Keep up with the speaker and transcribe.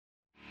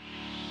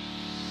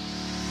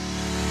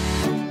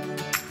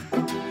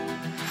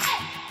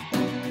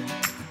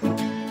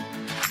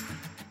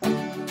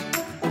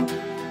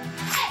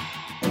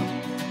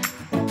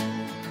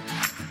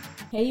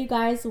Hey, you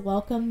guys,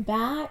 welcome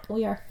back.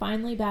 We are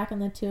finally back on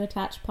the Two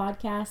Attached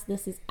podcast.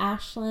 This is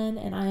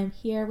Ashlyn, and I am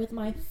here with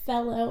my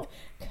fellow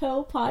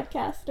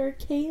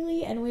co-podcaster,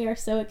 Kaylee, and we are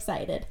so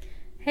excited.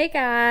 Hey,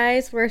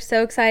 guys. We're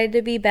so excited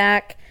to be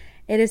back.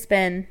 It has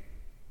been,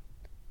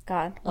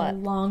 a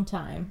long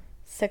time.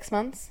 6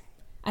 months?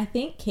 I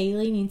think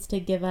Kaylee needs to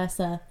give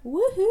us a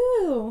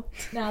woohoo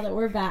now that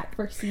we're back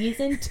for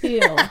season 2.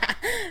 Woohoo!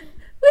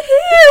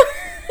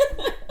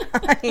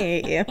 I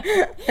hate you.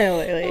 I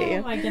literally hate you.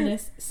 Oh my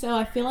goodness. So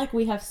I feel like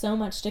we have so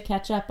much to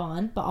catch up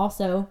on, but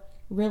also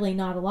really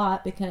not a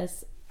lot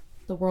because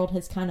the world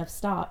has kind of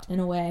stopped in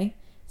a way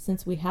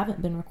since we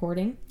haven't been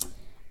recording.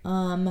 So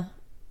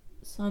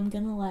I'm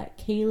going to let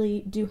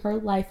Kaylee do her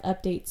life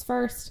updates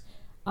first.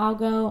 I'll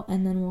go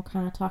and then we'll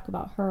kind of talk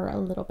about her a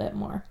little bit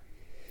more.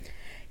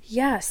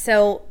 Yeah,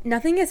 so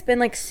nothing has been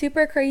like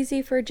super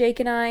crazy for Jake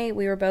and I.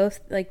 We were both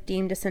like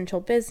deemed essential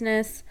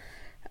business.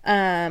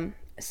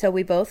 So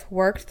we both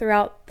worked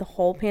throughout the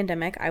whole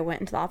pandemic. I went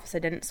into the office. I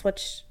didn't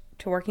switch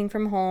to working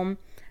from home.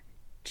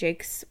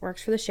 Jake's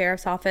works for the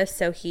sheriff's office,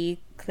 so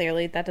he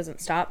clearly, that doesn't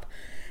stop.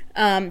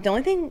 The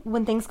only thing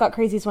when things got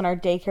crazy is when our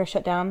daycare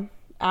shut down.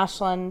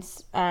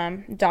 Ashlyn's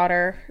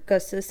daughter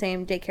goes to the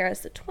same daycare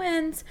as the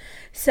twins.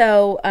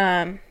 So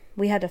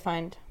we had to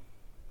find,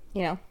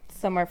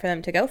 somewhere for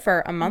them to go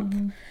for a month.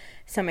 Mm-hmm.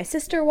 So my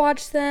sister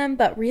watched them,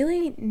 but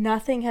really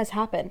nothing has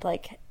happened.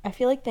 Like, I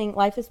feel like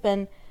life has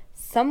been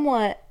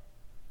somewhat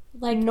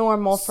like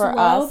normal for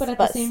us, but at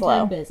the same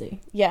time busy.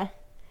 Yeah.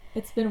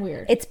 It's been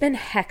weird. It's been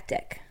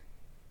hectic.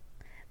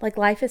 Like,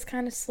 life is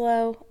kind of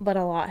slow, but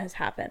a lot has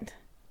happened.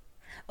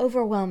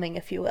 Overwhelming,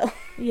 if you will.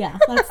 Yeah,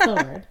 that's the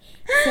word.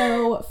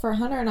 So for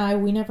Hunter and I,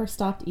 we never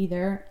stopped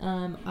either.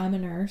 I'm a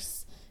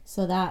nurse,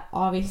 so that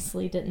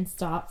obviously didn't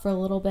stop. For a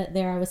little bit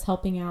there, I was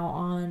helping out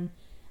on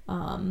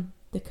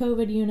the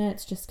COVID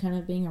units, just kind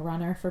of being a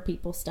runner for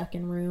people stuck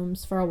in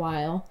rooms for a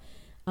while.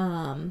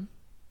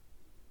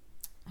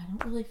 I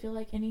don't really feel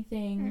like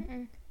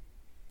anything.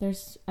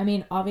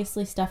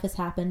 Obviously stuff has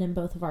happened in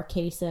both of our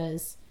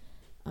cases.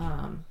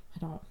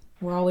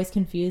 We're always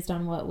confused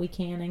on what we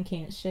can and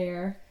can't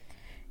share.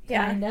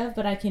 Yeah. Kind of,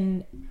 but I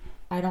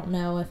don't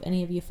know if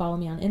any of you follow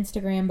me on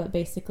Instagram, but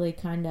basically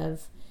kind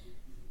of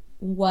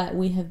what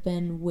we have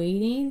been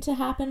waiting to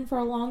happen for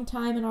a long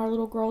time in our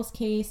little girl's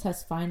case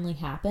has finally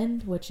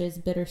happened, which is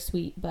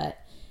bittersweet, but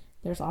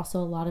there's also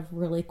a lot of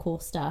really cool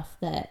stuff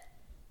that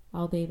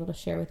I'll be able to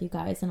share with you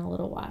guys in a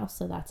little while,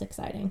 so that's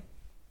exciting.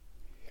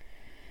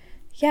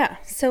 Yeah,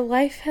 so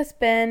life has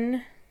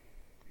been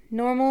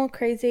normal,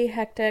 crazy,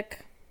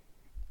 hectic,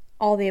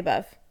 all the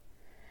above.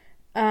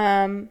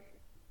 Are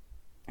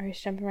we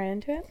just jumping right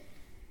into it?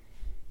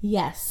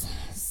 Yes.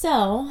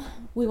 So,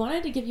 we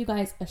wanted to give you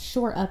guys a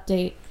short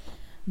update,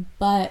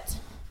 but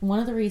one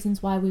of the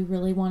reasons why we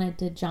really wanted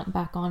to jump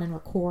back on and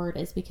record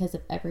is because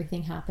of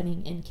everything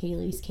happening in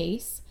Kaylee's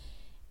case.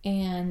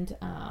 And,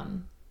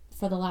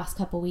 for the last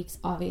couple weeks,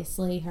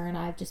 obviously, her and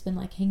I have just been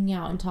like hanging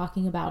out and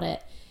talking about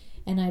it.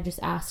 And I just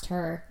asked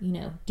her,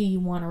 do you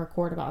want to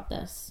record about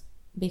this?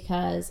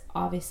 Because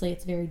obviously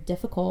it's very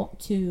difficult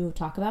to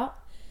talk about.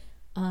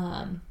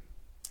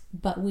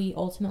 But we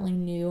ultimately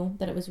knew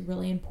that it was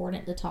really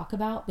important to talk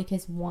about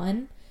because,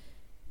 one,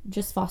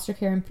 just foster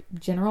care in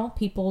general,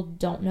 people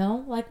don't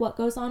know like what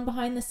goes on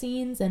behind the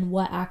scenes and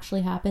what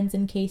actually happens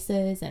in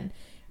cases and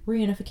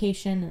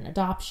reunification and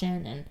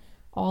adoption and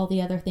all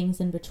the other things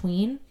in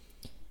between.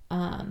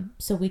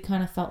 So we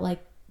kind of felt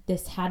like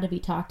this had to be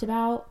talked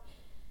about.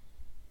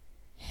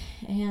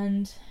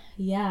 And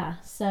yeah,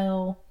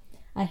 so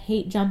I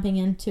hate jumping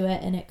into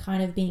it and it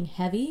kind of being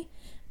heavy,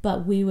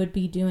 but we would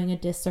be doing a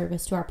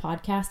disservice to our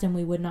podcast and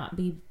we would not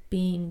be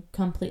being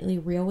completely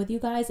real with you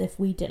guys if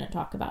we didn't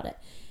talk about it.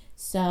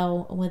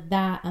 So with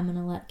that, I'm going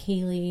to let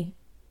Kaylee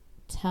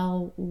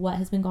tell what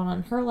has been going on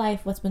in her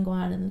life, what's been going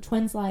on in the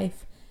twins'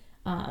 life,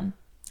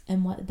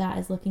 and what that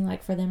is looking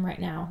like for them right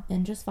now,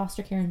 and just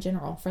foster care in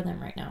general for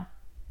them right now.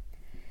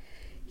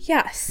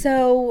 Yeah,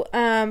 so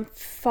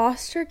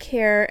foster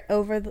care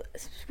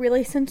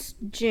really since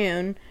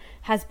June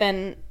has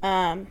been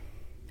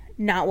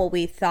not what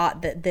we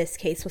thought that this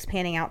case was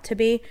panning out to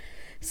be.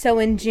 So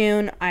in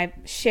June, I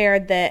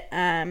shared that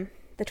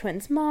the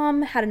twins'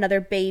 mom had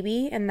another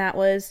baby, and that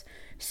was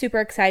super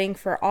exciting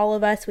for all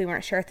of us. We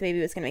weren't sure if the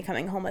baby was going to be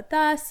coming home with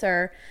us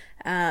or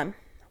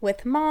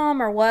with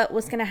mom or what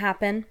was going to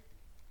happen.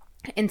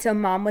 And so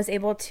mom was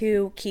able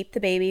to keep the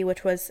baby,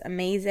 which was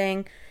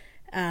amazing.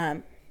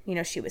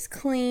 She was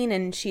clean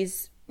and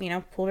she's,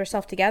 pulled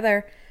herself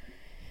together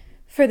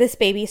for this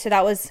baby. So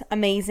that was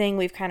amazing.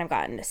 We've kind of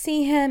gotten to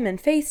see him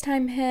and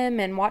FaceTime him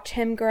and watch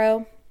him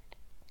grow.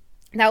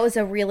 That was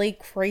a really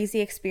crazy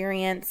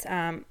experience.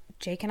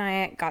 Jake and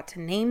I got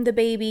to name the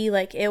baby.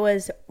 Like, it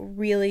was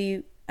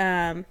really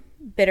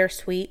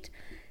bittersweet,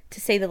 to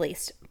say the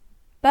least.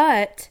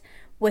 But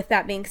with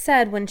that being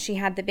said, when she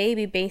had the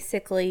baby,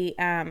 basically,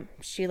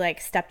 she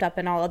stepped up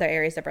in all other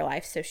areas of her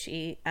life. So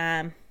she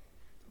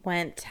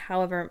went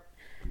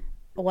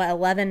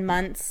 11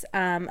 months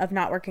of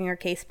not working her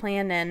case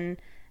plan and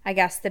I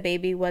guess the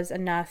baby was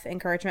enough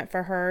encouragement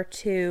for her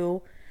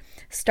to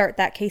start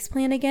that case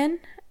plan again.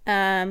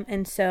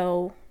 And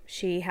so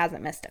she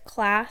hasn't missed a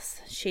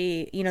class.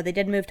 She, they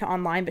did move to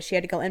online, but she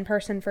had to go in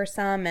person for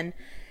some. And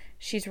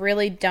she's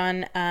really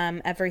done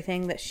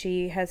everything that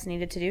she has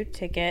needed to do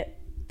to get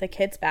the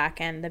kids back.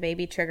 And the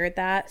baby triggered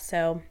that.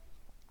 So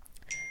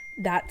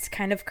that's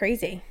kind of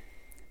crazy.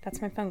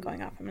 That's my phone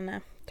going off. I'm going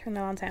to turn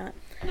that on silent.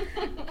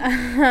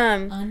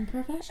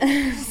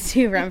 Unprofessional.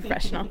 Super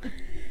unprofessional.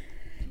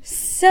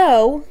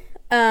 So,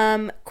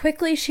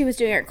 quickly she was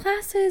doing her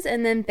classes,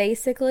 and then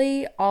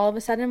basically all of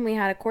a sudden we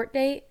had a court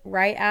date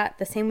right at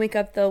the same week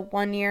of the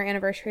 1 year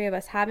anniversary of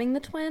us having the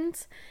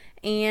twins,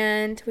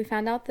 and we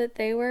found out that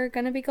they were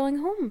going to be going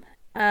home.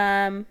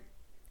 And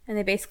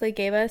they basically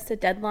gave us a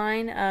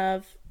deadline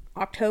of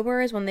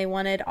October is when they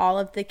wanted all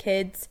of the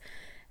kids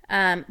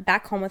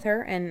back home with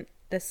her, and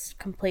this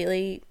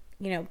completely,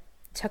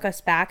 took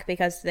us back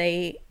because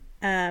they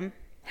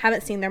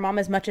haven't seen their mom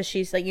as much as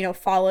she's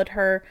followed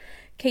her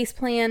case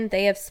plan.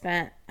 They have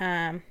spent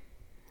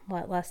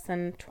less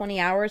than 20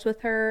 hours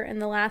with her in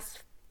the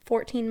last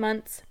 14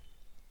 months,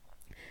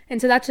 and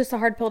so that's just a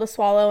hard pill to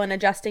swallow, and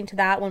adjusting to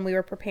that when we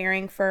were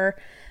preparing for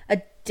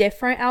a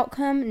different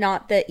outcome.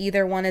 Not that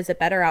either one is a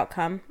better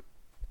outcome,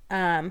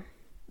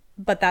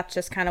 but that's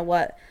just kind of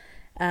what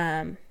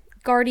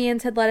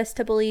guardians had led us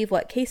to believe,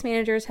 what case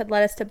managers had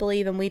led us to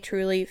believe, and we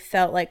truly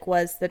felt like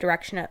was the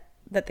direction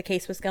that the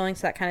case was going.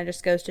 So that kind of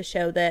just goes to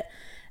show that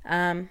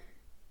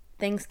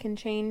things can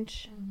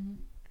change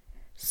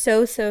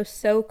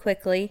so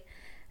quickly.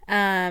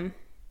 And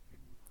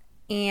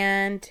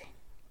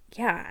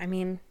yeah, I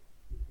mean,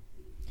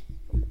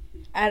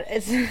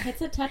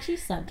 it's a touchy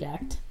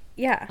subject.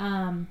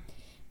 Yeah.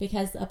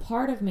 Because a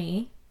part of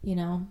me, I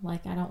don't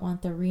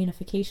want the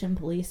reunification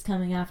police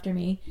coming after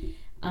me.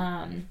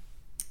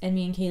 And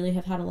me and Kaylee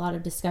have had a lot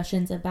of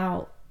discussions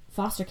about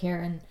foster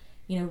care, and,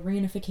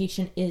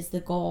 reunification is the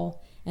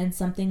goal, and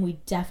something we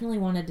definitely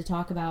wanted to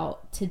talk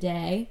about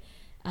today,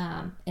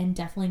 and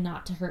definitely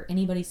not to hurt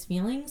anybody's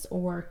feelings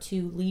or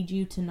to lead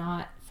you to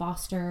not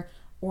foster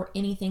or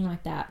anything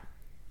like that.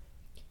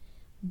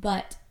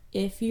 But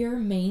if your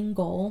main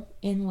goal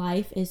in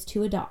life is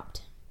to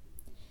adopt,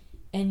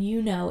 and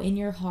in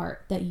your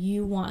heart that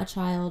you want a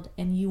child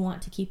and you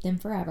want to keep them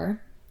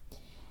forever,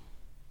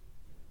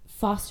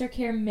 foster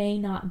care may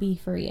not be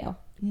for you.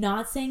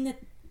 Not saying that,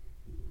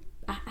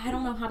 I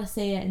don't know how to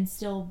say it and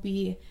still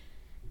be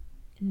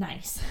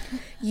nice.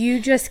 You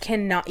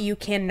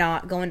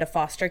cannot go into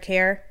foster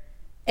care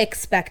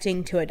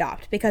expecting to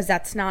adopt, because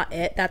that's not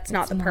it. That's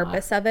not the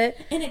purpose of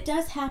it. And it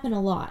does happen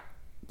a lot.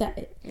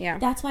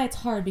 That's why it's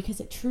hard, because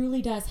it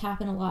truly does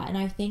happen a lot. And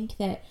I think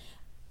that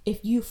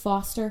if you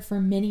foster for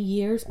many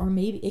years, or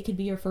maybe it could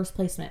be your first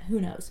placement,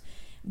 who knows,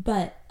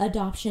 but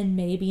adoption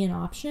may be an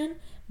option.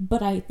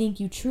 But I think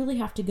you truly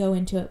have to go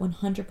into it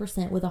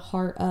 100% with a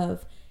heart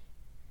of,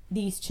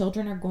 these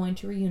children are going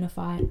to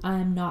reunify.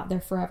 I'm not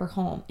their forever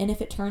home. And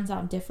if it turns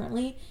out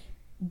differently,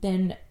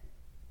 then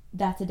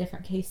that's a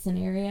different case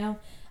scenario.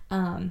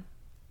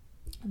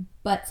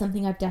 But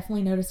something I've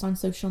definitely noticed on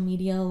social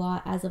media a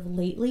lot as of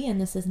lately,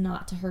 and this is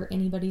not to hurt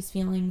anybody's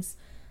feelings,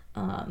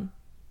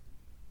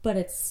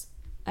 but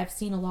I've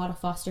seen a lot of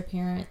foster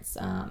parents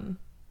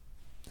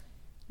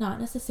not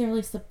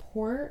necessarily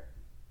support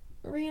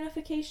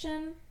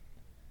reunification.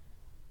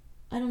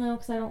 I don't know,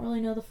 because I don't really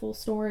know the full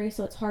story,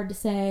 so it's hard to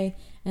say.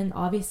 And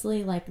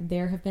obviously,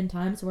 there have been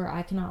times where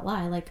I cannot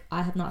lie,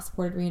 I have not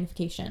supported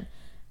reunification.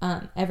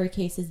 Every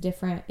case is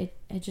different. It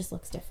just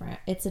looks different.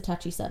 It's a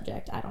touchy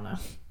subject. I don't know.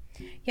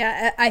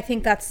 Yeah, I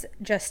think that's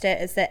just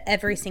it, is that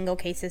every single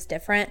case is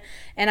different.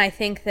 And I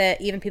think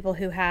that even people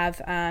who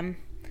have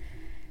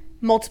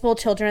multiple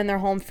children in their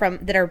home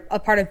that are a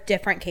part of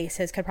different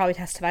cases could probably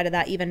testify to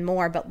that even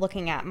more. But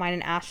looking at mine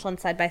and Ashlyn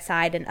side by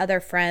side and other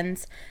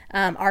friends,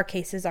 our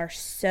cases are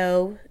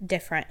so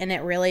different, and it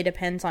really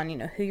depends on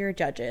who your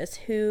judge is,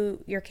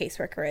 who your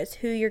caseworker is,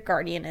 who your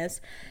guardian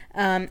is.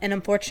 And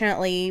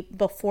unfortunately,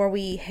 before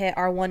we hit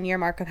our 1 year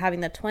mark of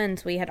having the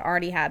twins, we had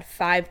already had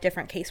 5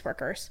 different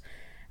caseworkers.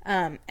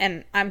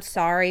 And I'm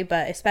sorry,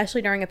 but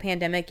especially during a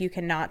pandemic, you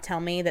cannot tell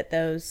me that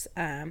those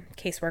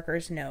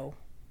caseworkers know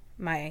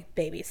my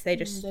babies. They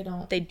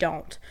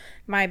don't.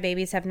 My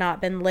babies have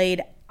not been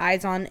laid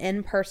eyes on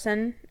in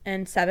person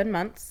in 7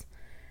 months.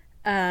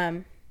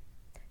 Now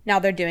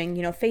they're doing,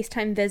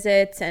 FaceTime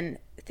visits, and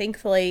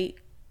thankfully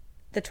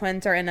the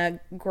twins are in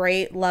a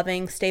great,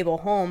 loving, stable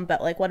home,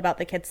 but what about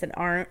the kids that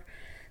aren't?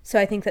 So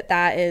I think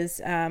that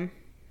is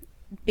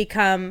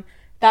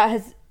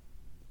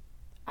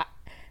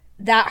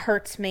that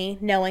hurts me,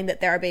 knowing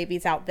that there are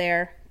babies out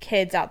there,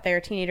 kids out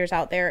there, teenagers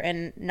out there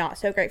in not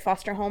so great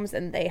foster homes,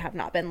 and they have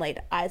not been laid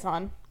eyes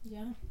on.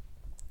 Yeah.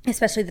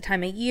 Especially the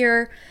time of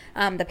year,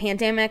 the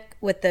pandemic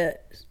with the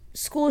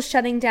schools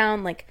shutting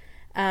down,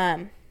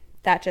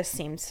 that just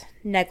seems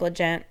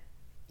negligent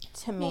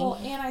to me. Well,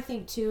 and I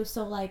think too,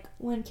 so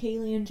when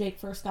Kaylee and Jake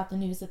first got the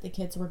news that the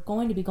kids were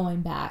going to be going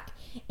back,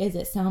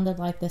 it sounded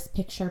like this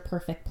picture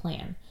perfect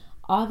plan.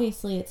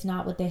 obviously it's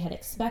not what they had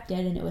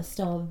expected, and it was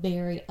still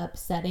very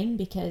upsetting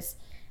because,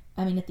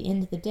 I mean, at the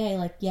end of the day,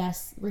 like,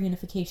 yes,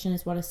 reunification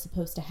is what is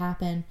supposed to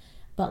happen,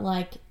 but,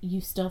 like,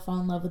 you still fall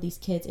in love with these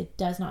kids. It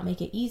does not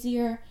make it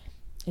easier.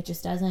 It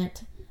just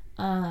doesn't.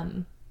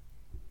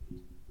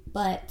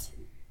 But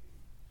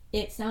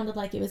it sounded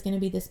like it was going to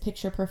be this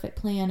picture-perfect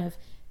plan of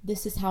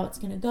this is how it's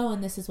going to go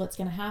and this is what's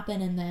going to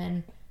happen, and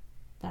then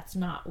that's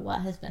not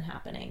what has been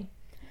happening.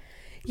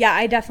 Yeah,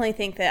 I definitely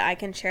think that I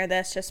can share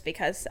this just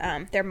because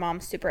their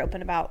mom's super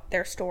open about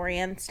their story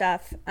and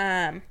stuff.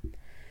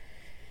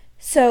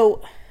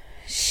 So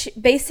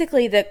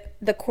basically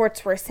the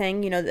courts were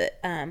saying, you know,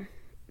 that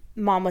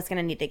mom was going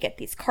to need to get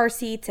these car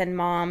seats, and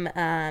mom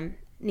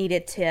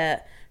needed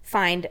to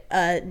find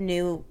a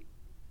new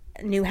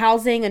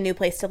housing, a new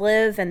place to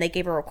live, and they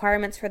gave her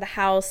requirements for the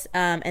house,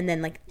 and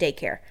then like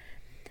daycare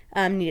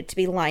needed to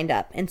be lined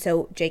up. And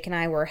so Jake and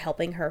I were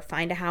helping her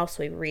find a house.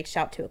 We reached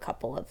out to a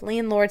couple of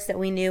landlords that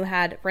we knew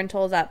had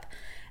rentals up.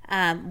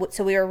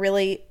 So we were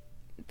really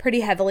pretty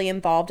heavily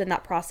involved in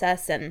that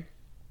process, and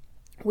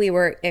we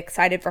were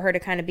excited for her to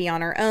kind of be on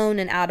her own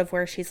and out of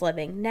where she's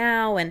living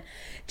now, and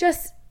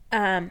just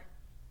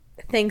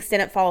things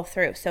didn't follow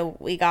through. So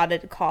we got a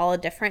call a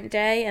different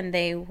day, and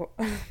they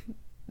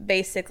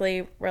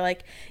basically were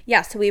like,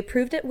 yeah, so we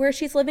approved it where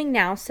she's living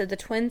now, so the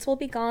twins will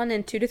be gone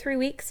in 2 to 3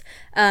 weeks,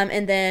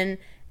 and then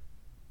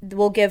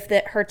we'll give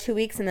her 2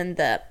 weeks, and then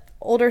the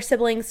older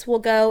siblings will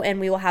go, and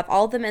we will have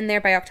all of them in there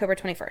by October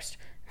 21st.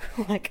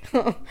 Like,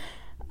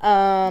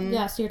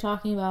 yeah, so you're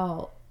talking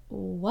about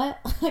what?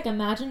 Like,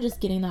 imagine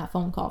just getting that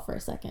phone call for a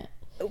second.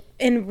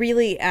 And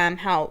really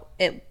how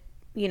it,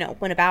 you know,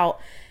 went about.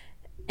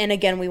 And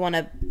again, we want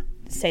to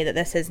say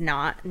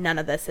that none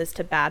of this is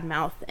to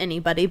badmouth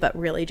anybody, but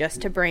really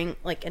just to bring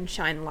like and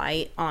shine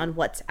light on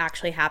what's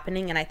actually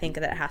happening. And I think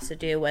that has to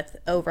do with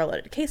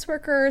overloaded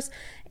caseworkers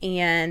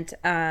and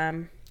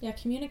yeah,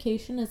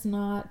 communication is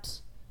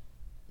not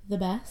the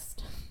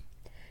best.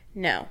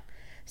 No.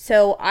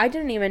 So I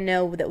didn't even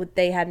know that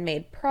they had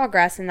made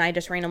progress, and I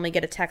just randomly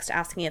get a text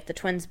asking if the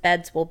twins'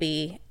 beds will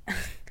be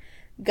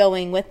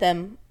going with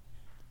them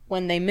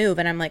when they move.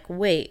 And I'm like,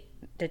 wait,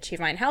 did she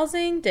find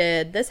housing?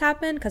 Did this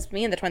happen? Because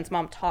me and the twins'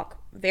 mom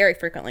talk very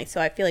frequently,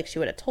 so I feel like she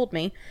would have told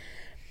me.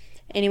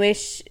 Anyway,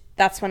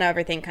 that's when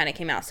everything kind of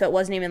came out. So it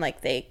wasn't even like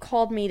they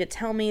called me to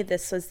tell me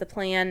this was the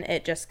plan.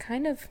 It just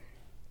kind of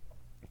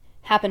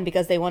happened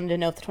because they wanted to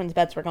know if the twins'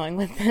 beds were going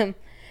with them.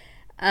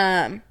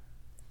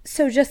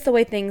 So just the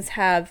way things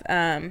have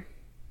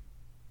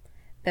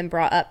been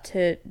brought up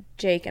to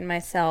Jake and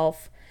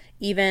myself,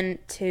 even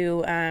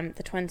to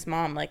the twins'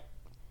 mom, like,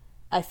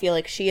 I feel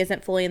like she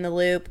isn't fully in the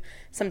loop.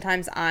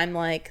 Sometimes I'm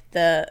like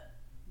the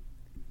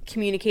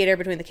communicator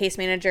between the case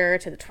manager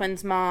to the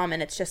twins' mom,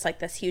 and it's just like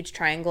this huge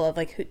triangle of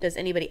like, does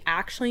anybody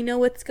actually know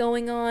what's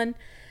going on?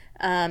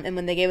 And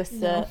when they gave us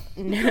the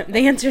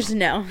answer is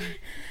no.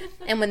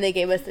 And when they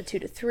gave us the 2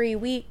 to 3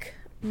 week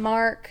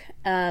mark,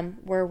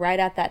 we're right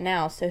at that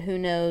now. So who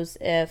knows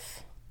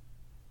if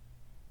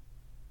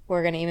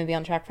we're going to even be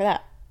on track for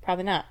that?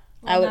 Probably not.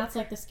 Well, that's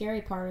like the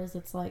scary part is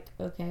it's like,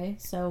 okay,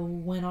 so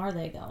when are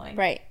they going?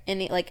 Right.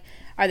 And like,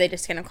 are they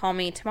just going to call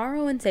me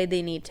tomorrow and say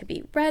they need to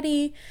be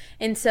ready?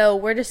 And so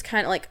we're just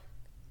kind of like,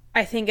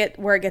 I think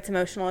where it gets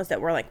emotional is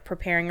that we're like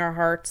preparing our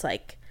hearts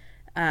like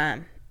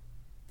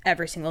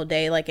every single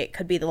day. Like it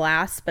could be the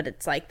last, but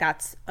it's like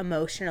that's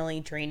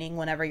emotionally draining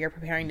whenever you're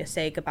preparing to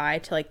say goodbye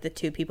to like the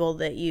two people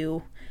that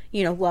you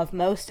know, love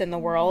most in the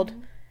world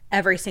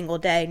every single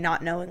day,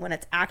 not knowing when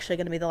it's actually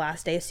going to be the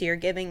last day. So you're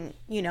giving,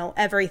 you know,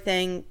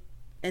 everything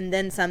and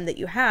then some that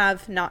you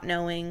have, not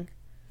knowing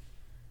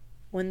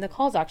when the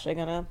call's actually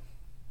going to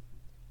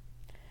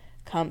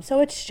come. So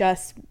it's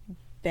just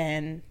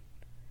been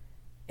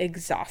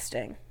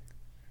exhausting.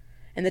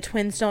 And the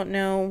twins don't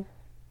know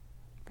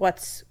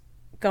what's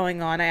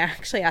going on. I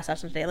actually asked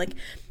Ashton today, like,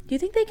 do you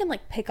think they can,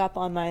 like, pick up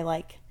on my,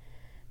 like,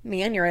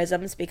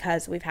 mannerisms?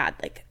 Because we've had,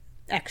 like,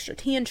 extra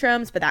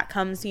tantrums, but that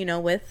comes, you know,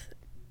 with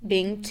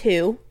being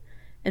two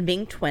and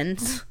being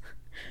twins.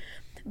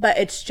 But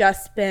it's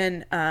just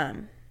been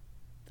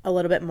a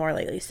little bit more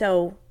lately.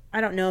 So I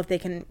don't know if they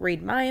can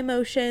read my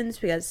emotions,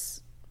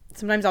 because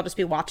sometimes I'll just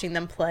be watching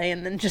them play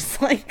and then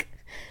just like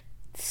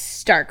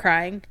start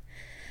crying.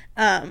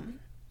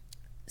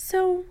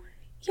 So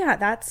yeah,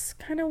 that's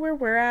kind of where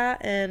we're at,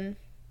 and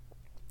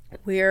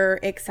we're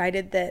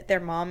excited that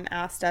their mom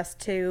asked us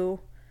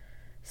to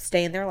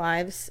stay in their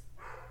lives.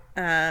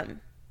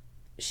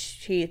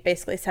 She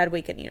basically said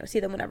we can, you know, see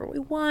them whenever we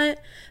want,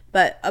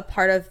 but a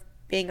part of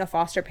being a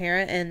foster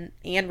parent and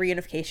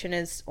reunification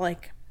is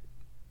like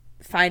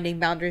finding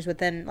boundaries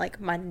within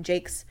like mine and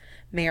Jake's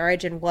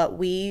marriage and what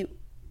we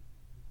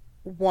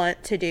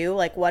want to do,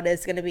 like what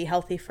is going to be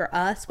healthy for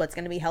us, what's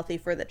going to be healthy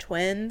for the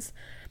twins.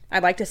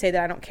 I'd like to say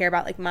that I don't care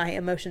about like my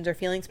emotions or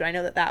feelings, but I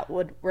know that that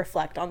would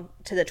reflect on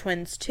to the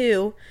twins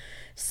too.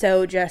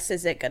 So just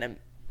is it going to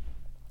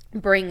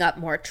bring up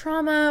more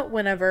trauma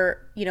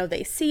whenever, you know,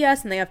 they see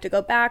us and they have to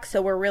go back?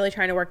 So we're really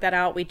trying to work that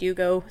out. We do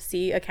go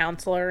see a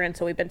counselor, and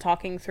so we've been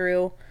talking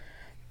through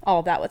all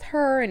of that with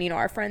her and,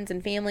 our friends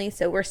and family.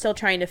 So we're still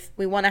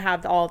we want to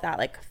have all of that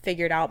like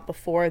figured out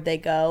before they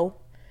go,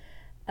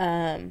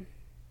 on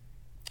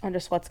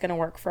just what's going to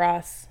work for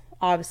us.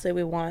 Obviously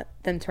we want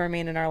them to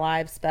remain in our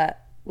lives,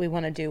 but we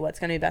want to do what's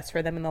going to be best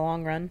for them in the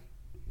long run.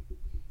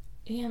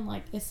 And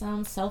like, it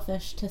sounds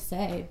selfish to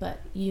say, but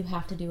you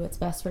have to do what's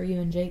best for you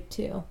and Jake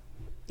too.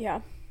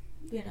 Yeah.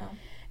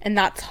 And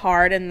that's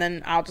hard. And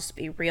then I'll just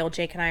be real.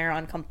 Jake and I are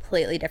on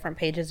completely different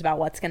pages about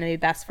what's going to be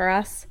best for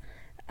us.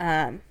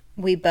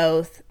 We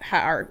both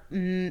are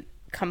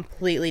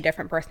completely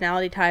different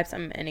personality types.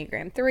 I'm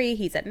Enneagram 3.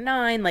 He's at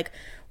 9. Like,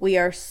 we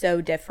are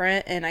so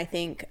different. And I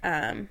think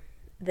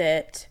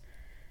that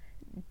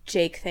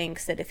Jake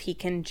thinks that if he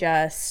can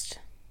just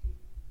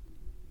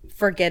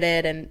forget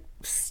it and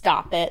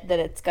stop it, that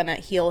it's gonna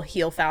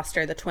heal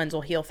faster, the twins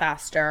will heal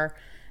faster,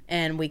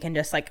 and we can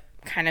just like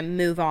kind of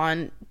move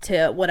on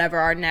to whatever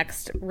our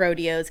next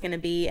rodeo is gonna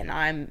be. And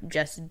I'm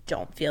just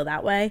don't feel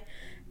that way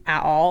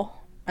at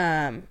all.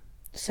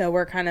 So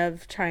we're kind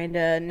of trying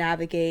to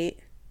navigate.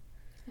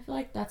 I feel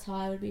like that's how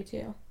I would be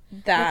too.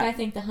 That, like, I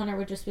think the hunter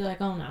would just be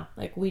like, oh no,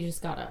 like, we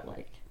just gotta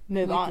like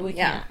move on. We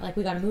can't, like,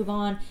 we gotta move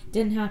on.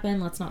 Didn't happen,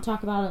 let's not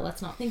talk about it,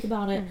 let's not think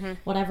about it,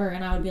 whatever.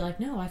 And I would be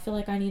like, no, I feel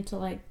like I need to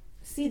like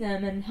see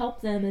them and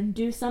help them and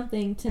do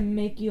something to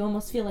make you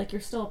almost feel like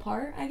you're still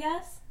apart, I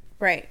guess.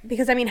 Right.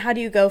 Because I mean, how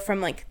do you go from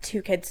like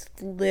 2 kids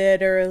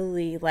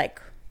literally like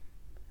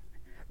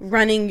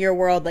running your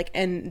world like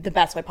in the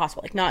best way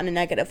possible, like not in a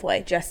negative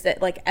way, just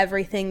that like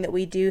everything that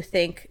we do,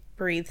 think,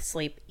 breathe,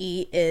 sleep,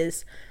 eat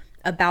is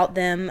about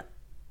them,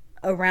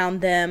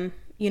 around them.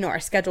 Our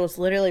schedules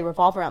literally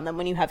revolve around them.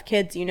 When you have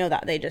kids,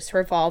 that they just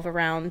revolve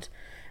around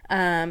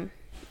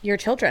your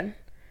children.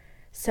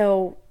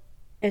 So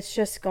it's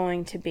just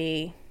going to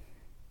be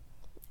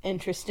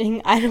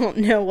interesting. I don't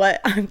know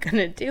what I'm going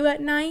to do at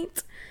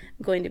night.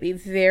 I'm going to be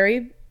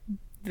very,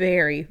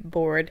 very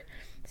bored.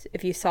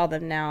 If you saw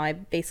them now, I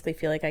basically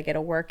feel like I get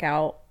a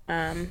workout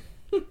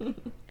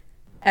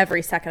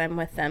every second I'm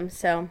with them.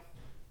 So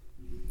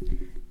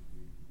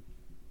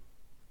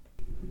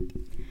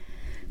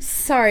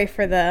sorry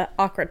for the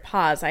awkward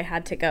pause. I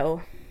had to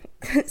go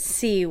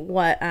see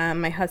what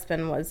my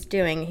husband was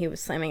doing. He was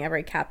slamming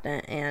every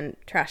cabinet and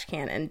trash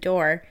can and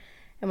door.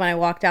 And when I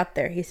walked out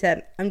there, he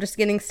said, "I'm just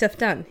getting stuff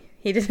done."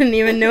 He didn't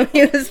even know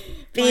he was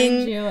being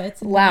Mind you,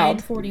 it's loud.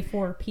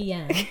 9:44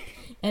 p.m.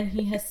 and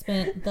he has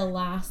spent the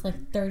last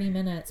like 30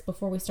 minutes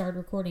before we started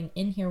recording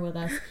in here with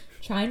us,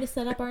 trying to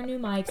set up our new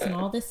mics and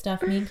all this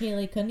stuff. Me and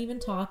Kaylee couldn't even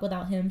talk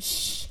without him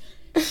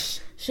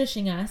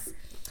shushing us.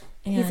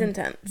 And he's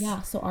intense.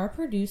 Yeah, so our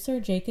producer,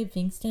 Jacob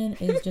Vingston,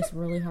 is just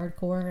really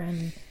hardcore,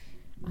 and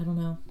I don't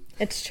know.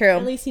 It's true.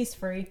 At least he's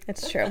free.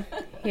 It's true.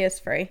 He is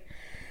free.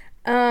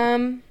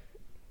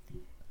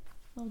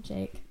 Oh,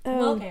 Jake.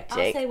 Oh, okay,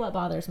 Jake. I'll say what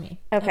bothers me.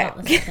 Okay.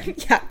 About this whole thing.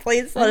 Yeah,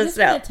 please let I'm us just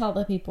know. going to tell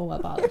the people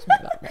what bothers me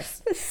about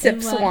this.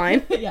 Sips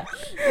wine. Yeah.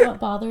 What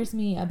bothers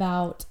me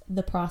about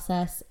the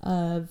process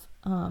of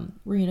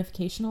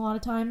reunification a lot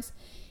of times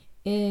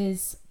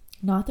is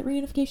not that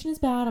reunification is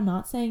bad. I'm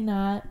not saying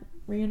that.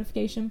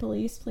 Reunification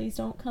police, please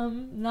don't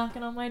come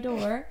knocking on my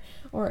door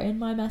or in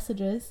my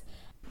messages.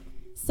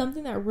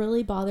 Something that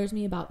really bothers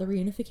me about the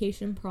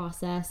reunification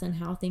process and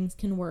how things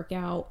can work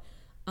out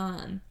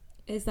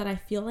is that I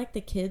feel like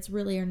the kids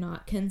really are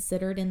not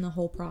considered in the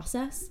whole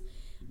process.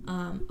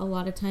 A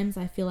lot of times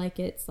I feel like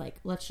it's like,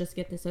 let's just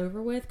get this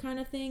over with kind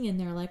of thing. And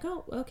they're like,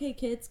 oh, okay,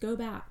 kids, go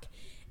back.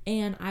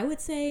 And I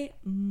would say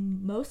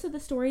most of the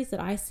stories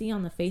that I see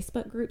on the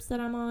Facebook groups that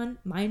I'm on,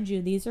 mind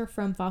you, these are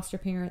from foster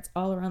parents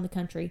all around the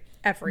country.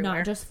 Everywhere.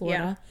 Not just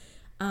Florida.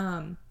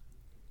 Yeah.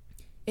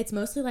 It's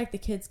mostly like the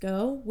kids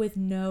go with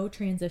no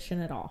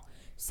transition at all.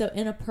 So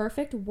in a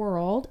perfect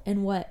world,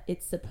 and what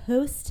it's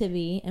supposed to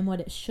be and what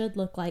it should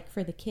look like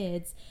for the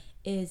kids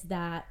is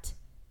that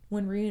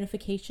when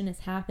reunification is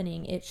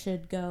happening, it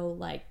should go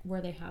like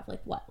where they have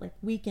like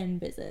weekend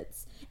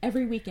visits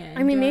every weekend.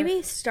 I mean,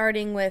 maybe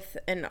starting with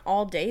an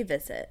all-day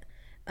visit.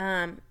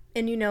 And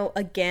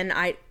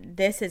again,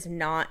 this is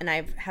not, and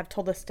I have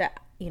told this to,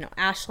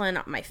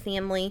 Ashlyn, my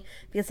family,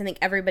 because I think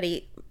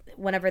everybody,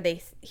 whenever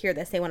they hear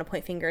this, they want to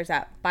point fingers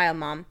at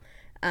BioMom.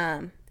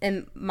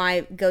 And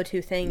my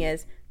go-to thing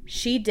is,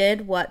 she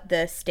did what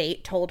the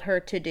state told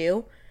her to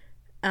do.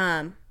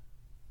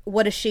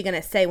 What is she going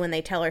to say when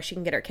they tell her she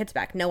can get her kids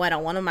back? No, I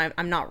don't want them.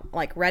 I'm not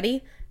like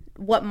ready.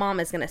 What mom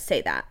is going to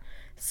say that?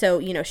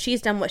 So,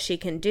 she's done what she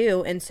can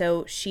do. And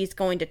so she's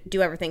going to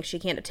do everything she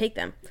can to take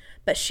them.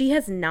 But she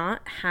has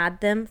not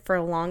had them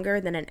for longer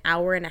than an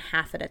hour and a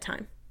half at a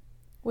time.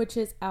 Which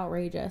is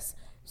outrageous.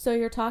 So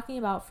you're talking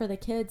about for the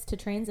kids to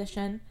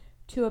transition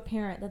to a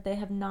parent that they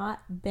have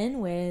not been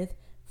with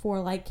for,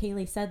 like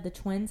Kaylee said, the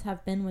twins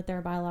have been with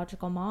their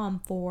biological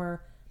mom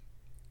for,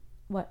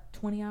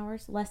 20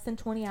 hours? Less than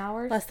 20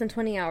 hours? Less than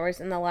 20 hours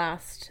in the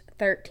last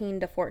 13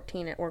 to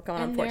 14. We're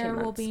going on 14 months. And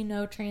there will be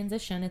no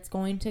transition. It's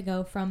going to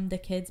go from the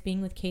kids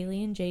being with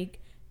Kaylee and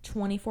Jake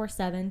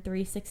 24/7,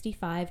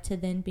 365 to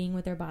then being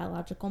with their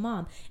biological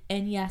mom.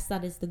 And yes,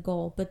 that is the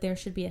goal, but there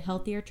should be a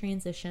healthier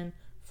transition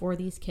for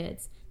these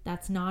kids.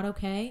 That's not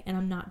okay. And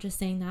I'm not just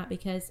saying that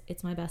because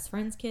it's my best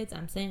friend's kids.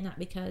 I'm saying that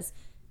because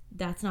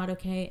that's not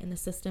okay, and the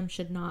system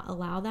should not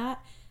allow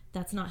that.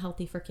 That's not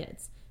healthy for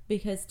kids.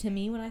 Because to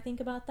me, when I think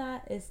about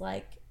that, is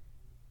like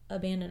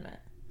abandonment.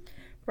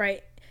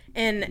 Right.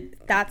 And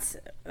that's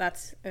a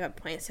good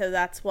point. So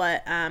that's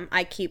what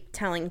I keep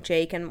telling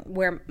Jake, and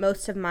where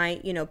most of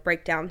my,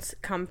 breakdowns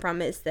come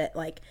from is that,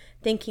 like,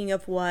 thinking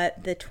of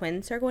what the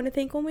twins are going to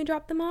think when we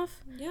drop them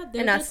off. Yeah,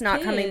 they're and us just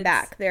not kids. coming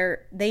back.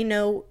 They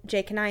know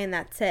Jake and I, and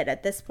that's it.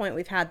 At this point,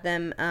 we've had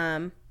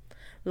them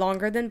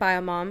longer than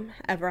Biomom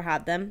ever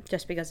had them,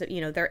 just because of,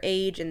 their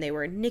age, and they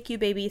were NICU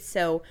babies.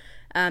 So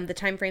the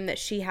time frame that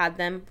she had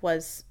them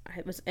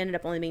ended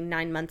up only being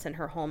 9 months in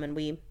her home, and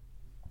we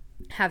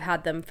have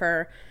had them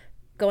for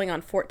going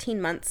on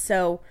 14 months.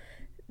 So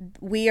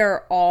we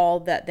are all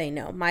that they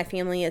know. My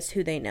family is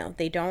who they know.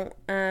 They don't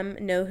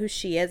know who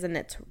she is, and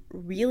it's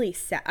really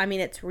sad. I mean,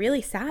 it's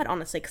really sad,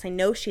 honestly, because I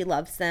know she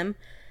loves them,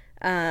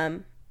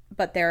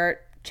 but there are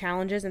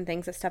challenges and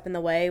things that step in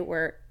the way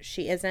where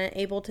she isn't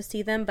able to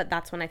see them. But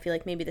that's when I feel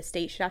like maybe the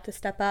state should have to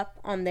step up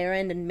on their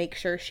end and make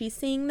sure she's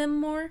seeing them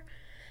more,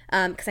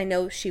 because I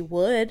know she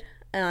would,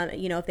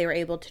 if they were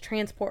able to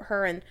transport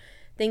her and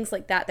things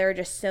like that. There are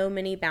just so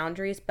many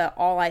boundaries, but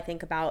all I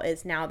think about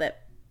is now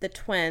that the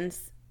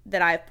twins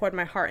that I've poured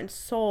my heart and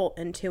soul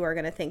into are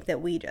going to think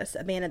that we just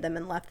abandoned them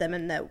and left them,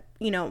 and that,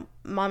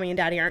 mommy and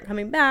daddy aren't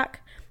coming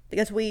back,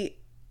 because we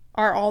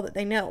are all that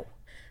they know.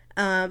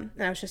 And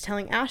I was just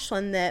telling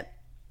Ashlyn that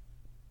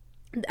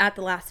at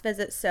the last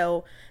visit,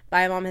 so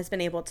Biomom has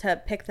been able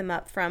to pick them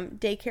up from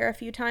daycare a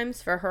few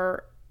times for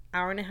her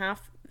 1.5-hour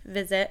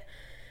visit,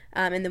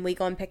 and then we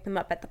go and pick them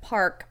up at the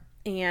park,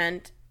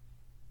 and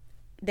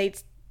they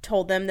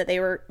told them that they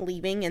were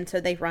leaving, and so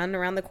they run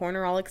around the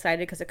corner all excited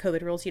because of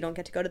COVID rules. You don't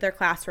get to go to their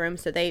classroom,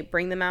 so they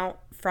bring them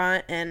out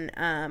front,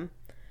 and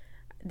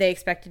they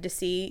expected to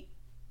see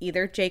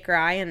either Jake or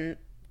I, and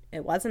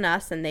it wasn't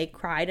us, and they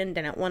cried and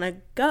didn't want to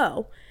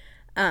go.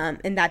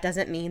 And that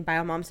doesn't mean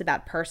Biomom's a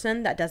bad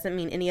person. That doesn't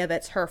mean any of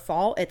it's her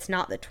fault. It's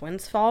not the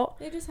twins' fault.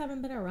 They just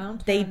haven't been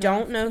around her. They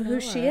don't know who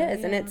she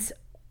is, yeah. and it's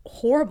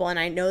horrible. And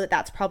I know that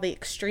that's probably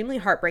extremely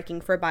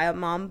heartbreaking for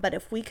Biomom, but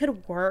if we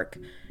could work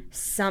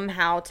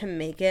somehow to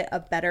make it a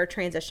better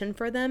transition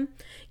for them,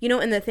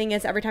 and the thing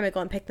is, every time I go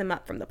and pick them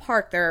up from the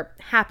park, they're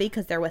happy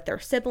because they're with their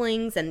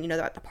siblings, and,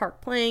 they're at the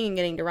park playing and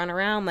getting to run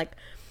around like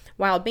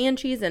wild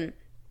banshees, and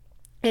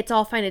it's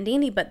all fine and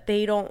dandy, but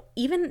they don't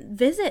even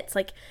visits,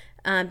 like,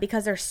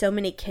 because there's so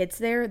many kids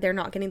there, they're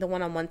not getting the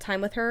one-on-one time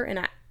with her,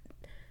 and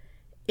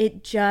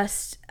it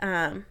just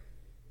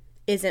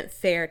isn't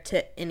fair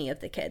to any of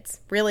the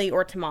kids, really,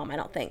 or to Mom. I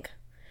don't think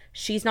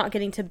she's not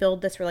getting to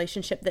build this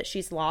relationship that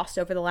she's lost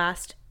over the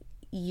last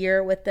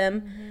year with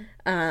them.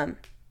 Mm-hmm.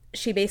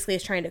 She basically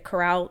is trying to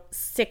corral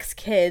 6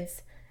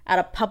 kids at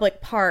a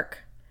public park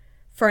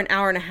for an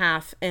 1.5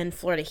 hours in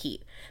Florida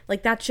heat.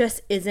 Like, that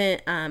just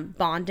isn't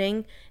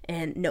bonding,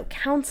 and no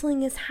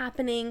counseling is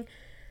happening.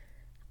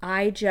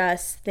 I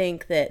just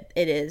think that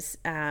it is...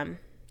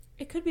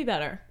 it could be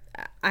better.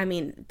 I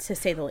mean, to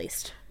say the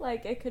least.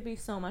 Like, it could be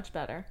so much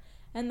better.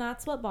 And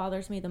that's what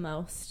bothers me the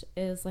most,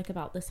 is, like,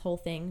 about this whole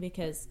thing,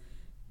 because,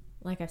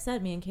 like I've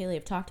said, me and Kaylee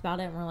have talked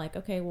about it, and we're like,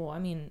 okay, well, I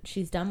mean,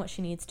 she's done what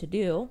she needs to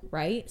do,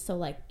 right? So,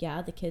 like,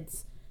 yeah, the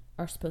kids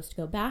are supposed to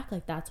go back.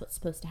 Like, that's what's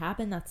supposed to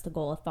happen. That's the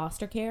goal of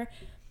foster care.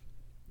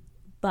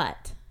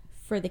 But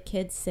for the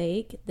kids'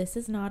 sake, this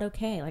is not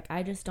okay. Like,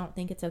 I just don't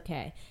think it's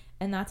okay.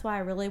 And that's why I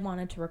really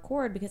wanted to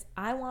record, because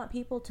I want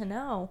people to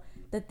know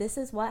that this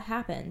is what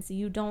happens.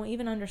 You don't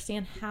even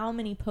understand how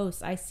many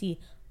posts I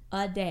see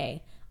a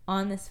day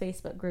on this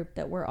Facebook group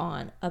that we're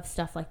on of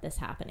stuff like this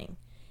happening.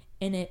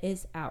 And it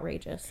is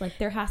outrageous. Like,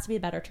 there has to be a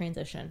better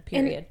transition,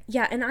 period.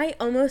 And I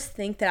almost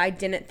think that I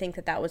didn't think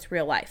that that was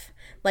real life.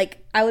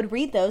 Like, I would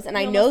read those, and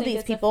I know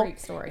these people. A freak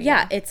story,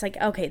 yeah, it's like,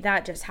 okay,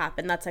 that just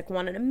happened. That's like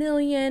 1 in a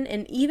million.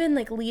 And even,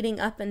 like, leading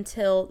up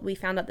until we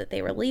found out that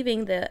they were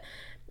leaving, the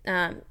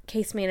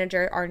case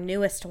manager, our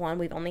newest one,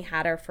 we've only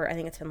had her for, I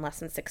think it's been less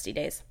than 60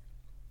 days.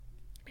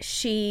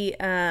 She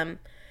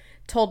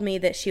told me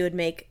that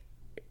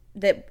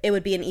that it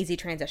would be an easy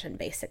transition,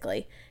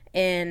 basically.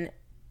 And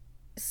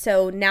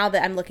so now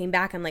that I'm looking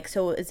back, I'm like,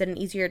 so is it an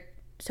easier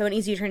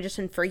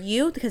transition for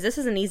you? Because this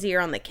isn't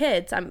easier on the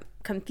kids. I'm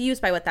confused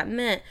by what that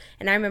meant.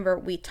 And I remember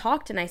we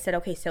talked, and I said,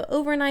 okay, so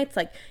overnights,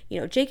 like,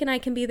 Jake and I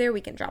can be there.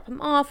 We can drop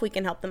them off. We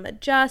can help them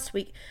adjust.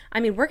 We're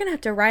going to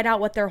have to write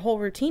out what their whole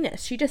routine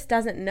is. She just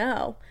doesn't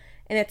know.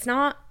 And it's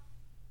not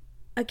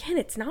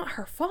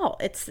her fault.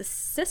 It's the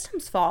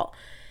system's fault.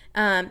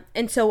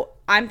 And so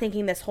I'm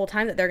thinking this whole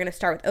time that they're going to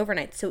start with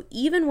overnight. So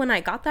even when I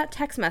got that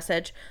text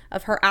message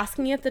of her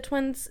asking if the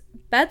twins'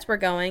 beds were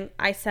going,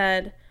 I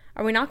said,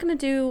 are we not going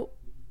to do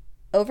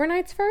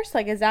overnights first?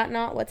 Like, is that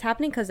not what's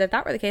happening? Because if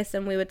that were the case,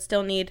 then we would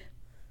still need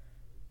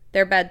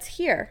their beds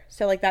here.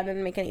 So, like, that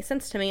didn't make any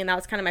sense to me. And that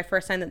was kind of my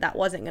first sign that that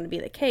wasn't going to be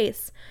the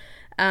case.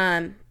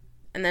 And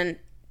then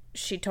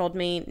she told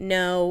me,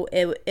 no,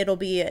 it'll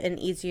be an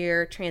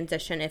easier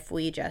transition if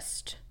we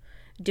just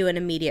do an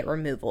immediate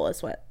removal,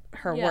 is what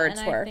her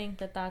words were. I think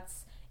that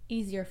that's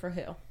Easier for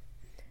who?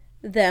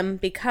 Them,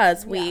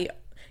 because we've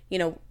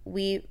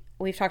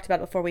talked about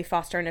it before, we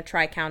foster in a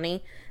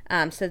tri-county.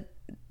 So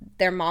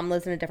their mom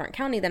lives in a different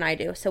county than I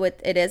do. So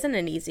it isn't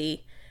an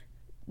easy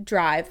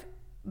drive.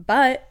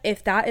 But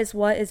if that is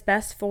what is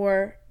best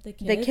for the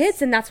kids,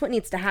 then that's what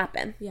needs to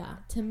happen. Yeah,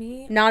 to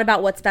me. Not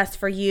about what's best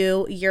for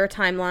you, your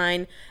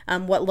timeline,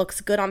 what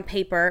looks good on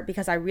paper,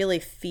 because I really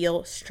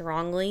feel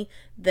strongly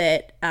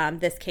that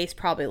this case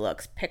probably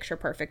looks picture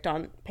perfect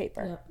on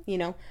paper. Yep. You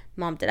know,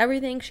 mom did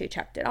everything. She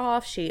checked it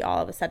off. She all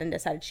of a sudden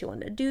decided she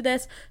wanted to do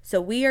this. So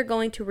we are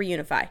going to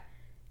reunify.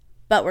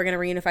 But we're going to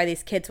reunify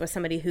these kids with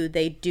somebody who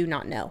they do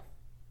not know.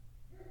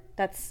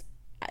 That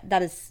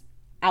is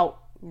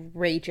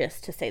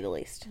outrageous, to say the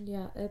least.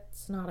 Yeah,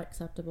 it's not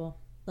acceptable.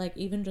 Like,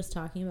 even just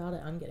talking about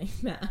it, I'm getting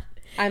mad.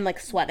 I'm, like,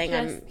 sweating.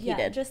 I'm heated.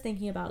 Yeah, just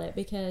thinking about it,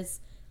 because,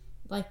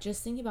 like,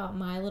 just thinking about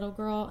my little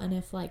girl, and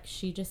if, like,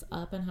 she just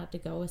up and had to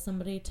go with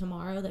somebody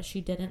tomorrow that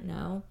she didn't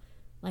know,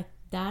 like,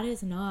 that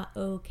is not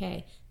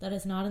okay. That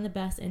is not in the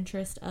best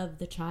interest of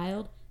the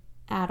child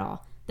at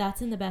all.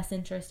 That's in the best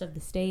interest of the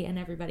state and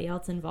everybody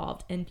else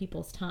involved in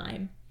people's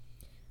time.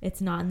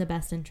 It's not in the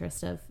best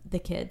interest of the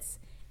kids.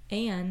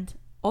 And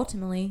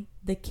ultimately,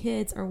 the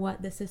kids are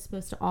what this is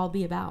supposed to all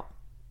be about.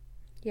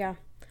 Yeah.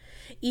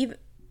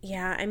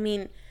 I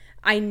mean,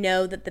 I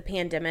know that the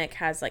pandemic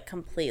has, like,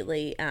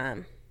 completely...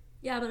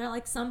 Yeah, but at,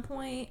 like, some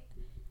point,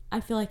 I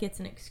feel like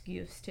it's an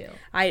excuse, too.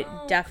 I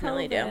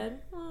definitely COVID. do.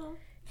 Oh.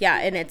 Yeah,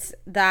 and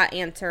that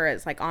answer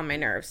is, like, on my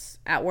nerves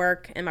at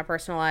work, in my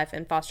personal life,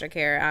 in foster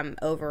care. I'm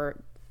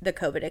over the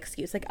COVID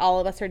excuse. Like, all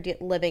of us are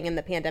living in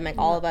the pandemic.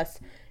 Yeah. All of us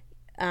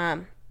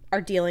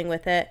are dealing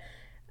with it.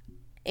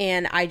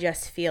 And I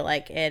just feel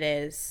like it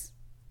is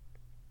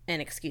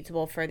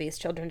inexcusable for these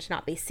children to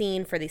not be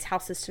seen, for these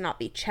houses to not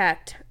be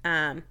checked.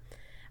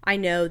 I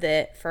know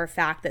that for a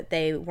fact that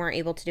they weren't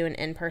able to do an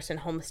in-person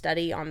home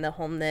study on the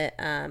home that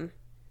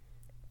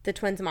the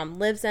twins' mom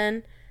lives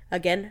in.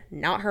 Again,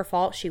 not her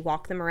fault. She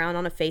walked them around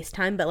on a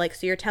FaceTime. But, like,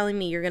 so you're telling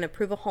me you're going to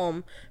approve a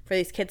home for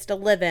these kids to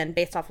live in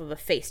based off of a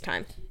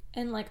FaceTime?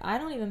 And, like, I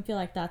don't even feel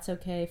like that's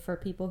okay for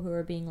people who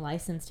are being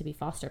licensed to be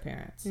foster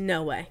parents.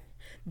 No way.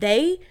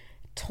 They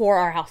tore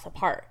our house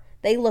apart.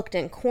 They looked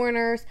in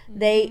corners.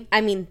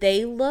 Mm-hmm.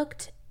 They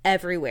looked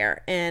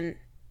everywhere in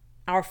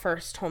our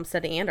first home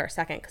study and our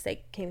second, because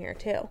they came here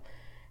too.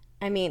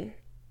 I mean,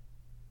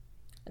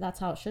 that's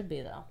how it should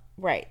be, though.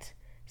 Right.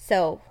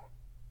 So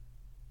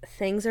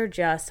things are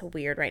just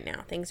weird right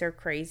now. Things are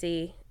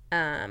crazy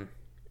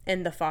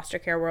in the foster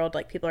care world.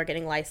 Like, people are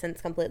getting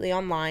licensed completely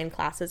online.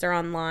 Classes are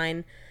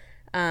online.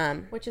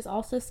 Which is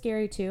also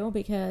scary too,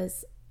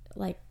 because,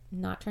 like,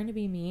 not trying to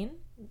be mean.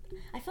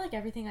 I feel like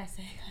everything I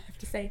say, I have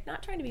to say,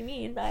 not trying to be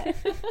mean, but...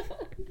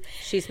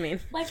 She's mean.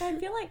 Like, I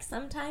feel like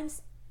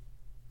sometimes,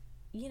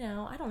 you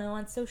know, I don't know,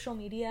 on social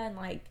media and,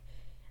 like,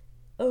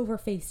 over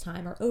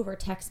FaceTime or over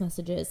text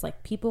messages,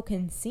 like, people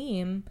can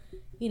seem,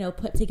 you know,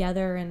 put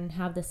together and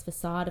have this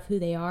facade of who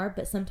they are,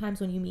 but sometimes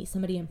when you meet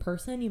somebody in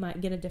person, you might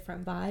get a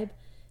different vibe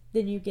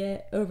than you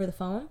get over the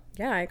phone.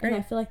 Yeah, I agree. And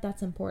I feel like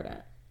that's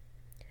important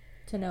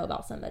to know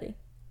about somebody.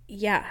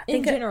 Yeah.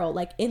 In general,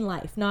 like, in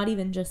life, not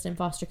even just in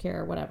foster care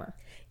or whatever.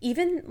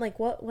 Even, like,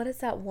 what is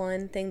that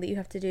one thing that you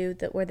have to do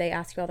where they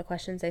ask you all the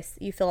questions?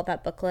 You fill out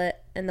that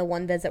booklet, and the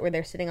one visit where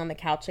they're sitting on the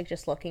couch, like,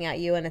 just looking at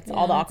you, and it's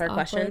all the awkward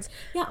questions.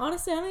 Yeah,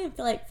 honestly, I don't even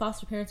feel like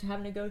foster parents are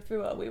having to go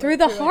through what we went through.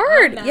 The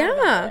hard,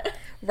 yeah.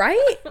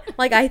 Right?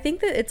 Like, I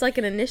think that it's like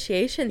an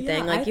initiation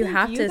thing. Like, you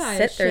have to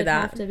sit through that.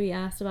 You have to be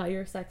asked about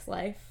your sex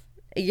life.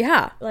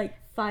 Yeah. Like,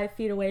 5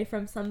 feet away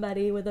from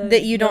somebody with a...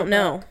 that you don't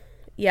know.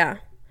 Yeah.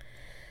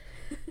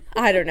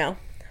 I don't know.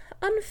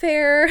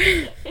 Unfair.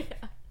 Yeah.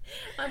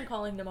 I'm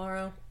calling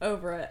tomorrow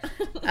over it.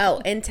 Oh,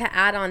 and to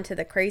add on to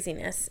the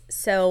craziness,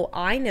 so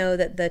I know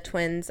that the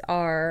twins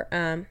are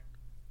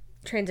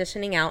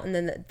transitioning out, and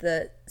then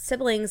the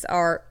siblings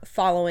are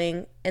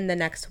following in the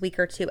next week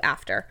or two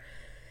after.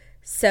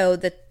 So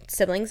the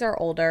siblings are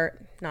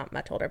older, not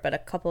much older, but a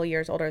couple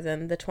years older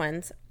than the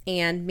twins,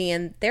 and me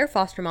and their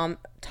foster mom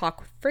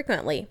talk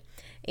frequently.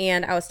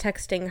 And I was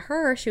texting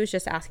her. She was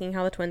just asking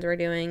how the twins were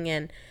doing,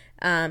 and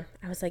I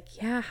was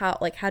like, yeah,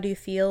 how do you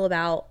feel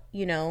about,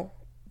 you know,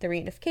 the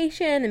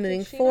reunification and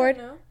moving forward?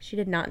 She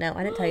did not know.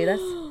 I didn't tell you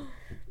this.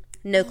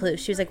 No clue.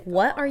 She was like,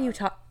 what are you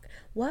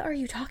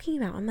talking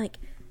about? I'm like,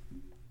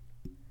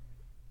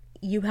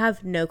 you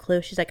have no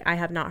clue. She's like, I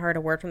have not heard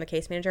a word from the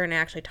case manager, and I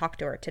actually talked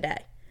to her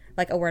today,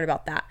 like, a word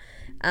about that.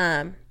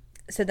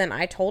 So then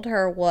I told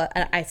her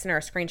I sent her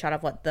a screenshot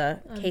of what the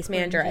case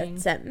manager had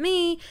sent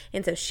me.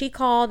 And so she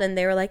called, and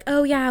they were like,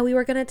 oh yeah, we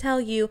were going to tell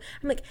you.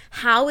 I'm like,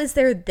 how is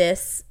there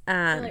this,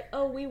 they're like,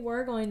 oh, we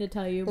were going to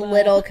tell you, but...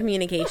 little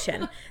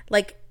communication?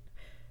 Like,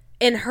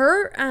 in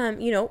her,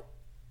 you know,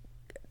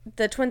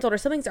 the twins' older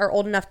siblings are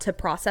old enough to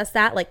process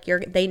that. Like,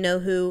 they know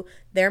who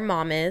their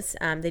mom is.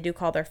 They do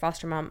call their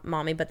foster mom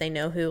mommy, but they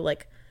know who,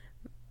 like,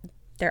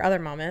 their other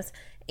mom is.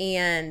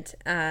 And,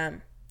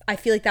 I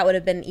feel like that would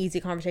have been an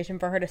easy conversation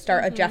for her to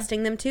start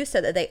adjusting them to,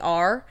 so that they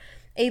are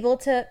able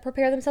to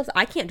prepare themselves.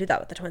 I can't do that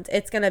with the twins.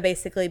 It's going to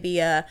basically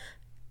be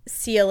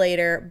see you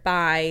later,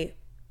 bye,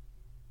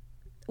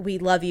 we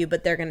love you,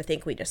 but they're going to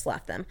think we just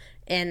left them.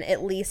 And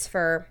at least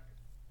for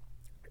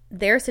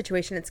their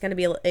situation,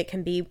 it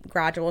can be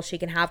gradual. She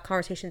can have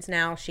conversations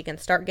now. She can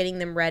start getting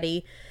them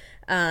ready.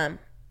 And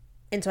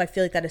so I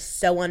feel like that is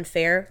so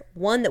unfair.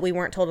 One, that we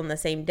weren't told on the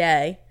same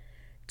day.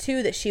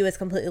 Two, that she was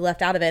completely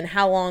left out of it. And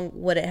how long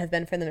would it have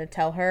been for them to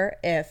tell her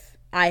if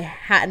I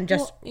hadn't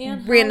just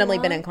randomly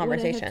been in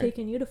conversation? Would it have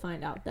taken you to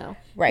find out, though?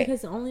 Right.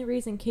 Because the only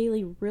reason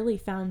Kaylee really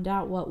found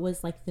out what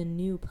was like the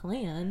new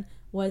plan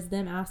was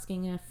them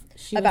asking if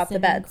she about was the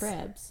beds.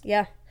 cribs.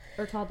 Yeah.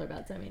 Or toddler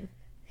beds, I mean.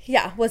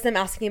 Yeah, was them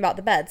asking about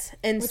the beds.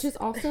 And which is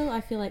also,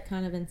 I feel like,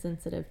 kind of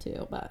insensitive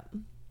too, but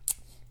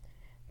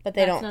they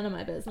that's don't. none of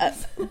my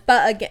business.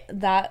 But again,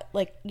 that,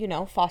 like, you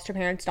know, foster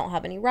parents don't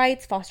have any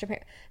rights.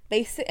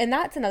 And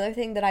that's another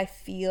thing that I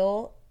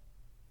feel,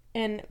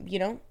 and, you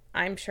know,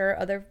 I'm sure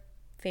other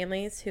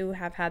families who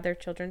have had their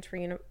children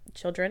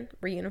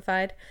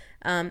reunified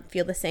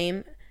feel the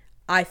same.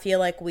 I feel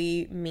like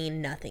we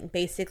mean nothing.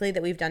 Basically,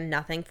 that we've done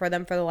nothing for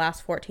them for the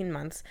last 14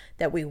 months,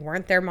 that we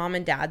weren't their mom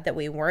and dad, that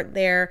we weren't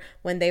there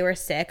when they were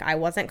sick. I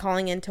wasn't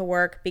calling into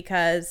work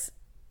because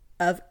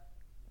of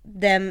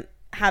them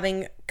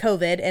having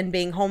COVID and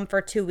being home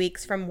for 2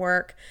 weeks from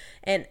work.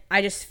 And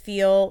I just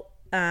feel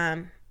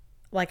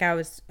like I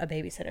was a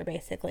babysitter,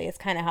 basically. It's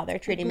kind of how they're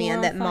treating me.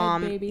 And that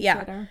mom,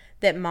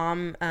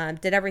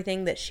 did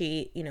everything, that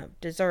she, you know,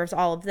 deserves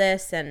all of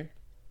this. And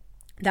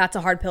that's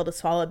a hard pill to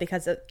swallow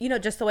because of, you know,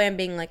 just the way I'm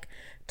being, like,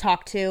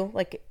 talked to.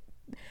 Like,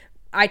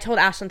 I told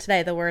Ashlyn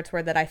today, the words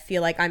were that I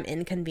feel like I'm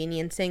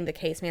inconveniencing the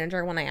case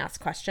manager when I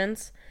ask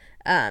questions.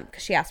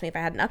 Because she asked me if I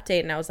had an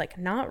update, and I was like,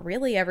 not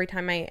really. Every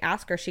time I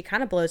ask her, she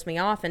kind of blows me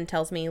off and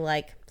tells me,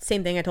 like,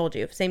 same thing I told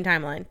you, same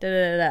timeline,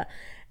 da-da-da-da.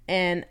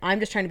 And I'm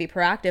just trying to be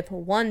proactive.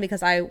 One,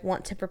 because I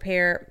want to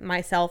prepare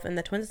myself and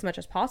the twins as much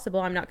as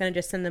possible. I'm not going to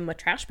just send them with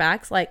trash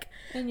bags. Like,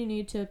 and you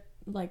need to,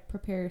 like,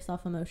 prepare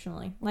yourself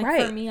emotionally. Like,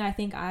 right. For me, I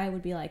think I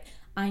would be like,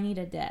 I need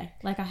a day.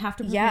 Like, I have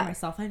to prepare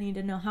myself. I need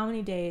to know how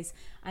many days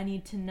I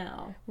need to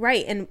know.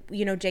 Right. And,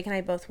 you know, Jake and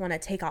I both want to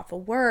take off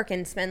of work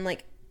and spend,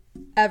 like,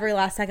 every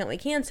last second we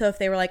can. So if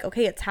they were like,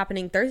 okay, it's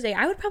happening Thursday,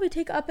 I would probably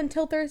take up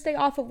until Thursday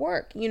off of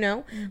work, you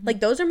know? Mm-hmm. Like,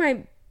 those are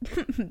my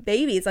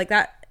babies. Like,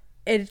 that,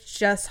 it's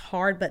just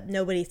hard, but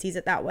nobody sees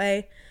it that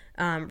way,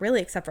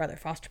 really, except for other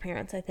foster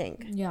parents, I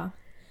think. Yeah.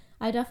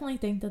 I definitely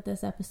think that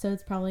this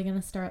episode's probably going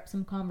to stir up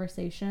some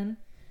conversation.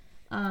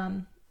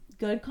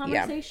 Good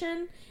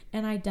conversation. Yeah.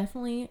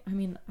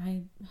 And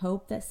I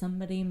hope that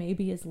somebody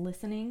maybe is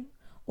listening,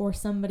 or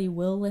somebody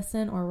will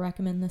listen or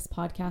recommend this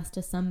podcast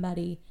to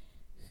somebody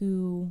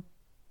who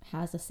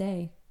has a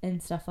say in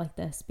stuff like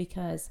this,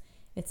 because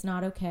it's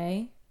not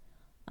okay.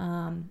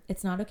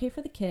 It's not okay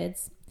for the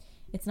kids.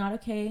 It's not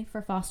okay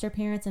for foster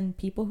parents and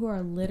people who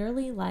are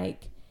literally,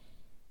 like,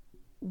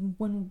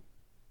 when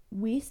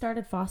we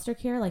started foster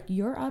care, like,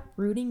 you're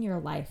uprooting your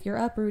life. You're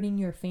uprooting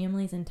your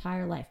family's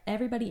entire life.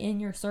 Everybody in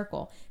your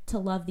circle to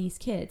love these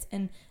kids.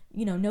 And,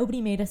 you know,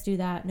 nobody made us do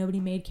that. Nobody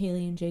made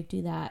Kaylee and Jake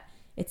do that.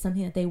 It's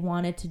something that they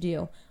wanted to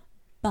do.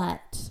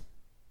 But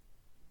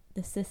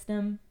the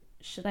system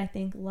should, I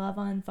think, love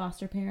on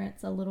foster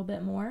parents a little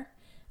bit more.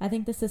 I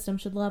think the system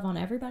should love on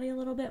everybody a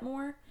little bit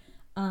more.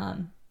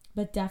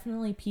 But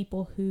definitely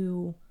people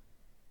who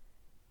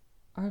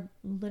are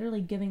literally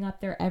giving up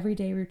their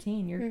everyday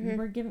routine.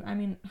 We're giving, I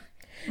mean,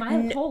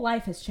 my whole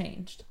life has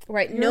changed.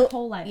 Right. Your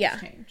whole life has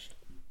changed.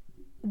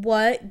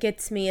 What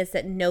gets me is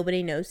that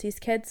nobody knows these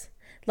kids.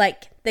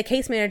 Like, the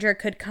case manager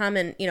could come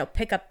and, you know,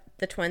 pick up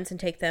the twins and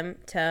take them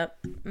to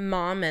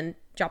mom and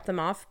drop them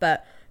off.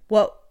 But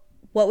what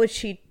would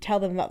she tell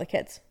them about the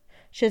kids?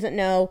 She doesn't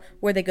know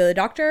where they go to the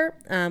doctor,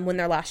 when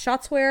their last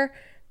shots were,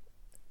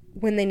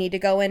 when they need to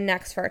go in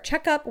next for a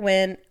checkup,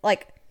 when,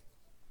 like,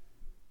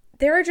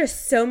 there are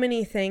just so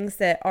many things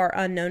that are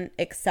unknown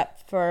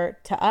except for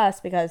to us,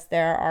 because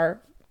there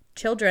are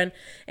children.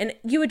 And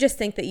you would just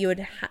think that you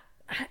would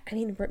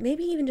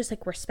maybe even just,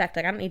 like, respect.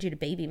 Like, I don't need you to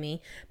baby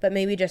me, but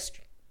maybe just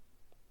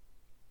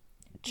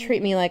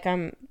treat me like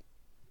I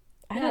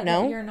don't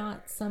know. You're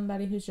not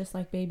somebody who's just,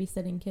 like,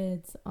 babysitting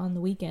kids on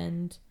the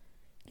weekend.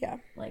 Yeah.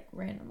 Like,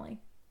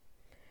 randomly.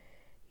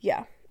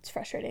 Yeah. It's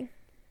frustrating.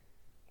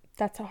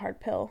 That's a hard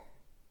pill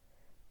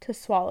to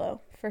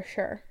swallow, for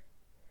sure.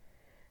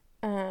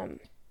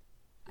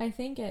 I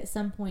think at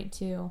some point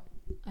too,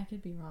 I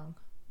could be wrong,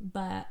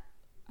 but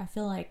I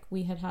feel like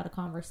we had a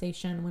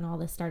conversation when all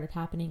this started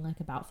happening, like,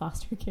 about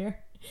foster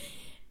care,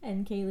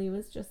 and Kaylee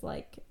was just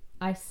like,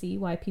 I see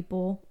why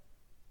people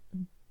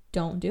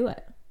don't do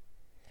it.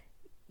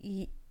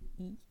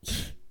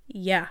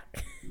 Yeah.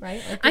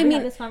 Right? Like, I mean,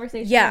 had this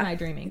conversation. Yeah. Or am I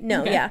dreaming?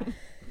 No, okay. Yeah.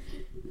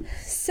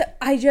 So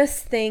I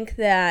just think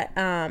that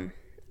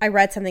I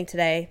read something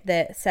today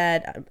that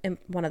said in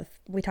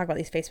we talk about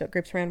these Facebook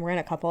groups we're in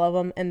a couple of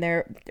them, and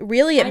they're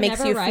really, it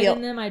makes you feel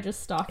in them. I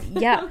just stalk them.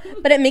 Yeah,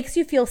 but it makes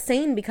you feel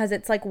sane, because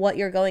it's like what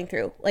you're going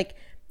through. Like,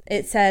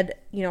 it said,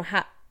 you know,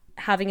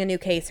 having a new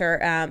case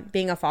or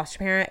being a foster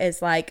parent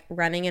is like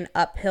running an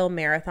uphill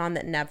marathon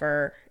that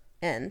never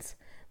ends.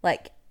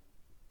 Like,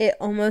 it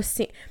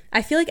almost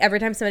I feel like every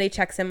time somebody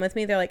checks in with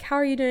me, they're like, how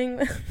are you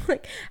doing?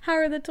 Like, how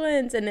are the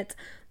twins? And it's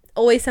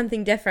always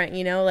something different,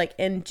 you know? Like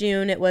in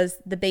June, it was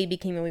the baby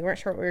came and we weren't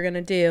sure what we were going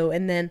to do.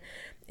 And then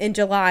in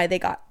July, they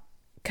got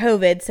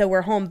COVID, so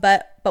we're home.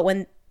 But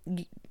when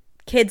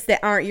kids that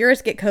aren't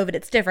yours get COVID,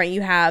 it's different.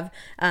 You have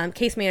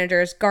case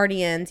managers,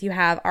 guardians, you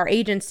have our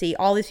agency,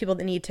 all these people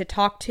that need to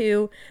talk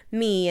to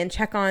me and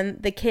check on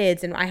the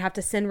kids, and I have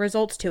to send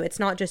results to. It's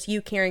not just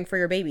you caring for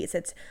your babies,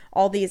 it's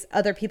all these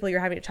other people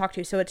you're having to talk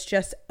to. So it's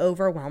just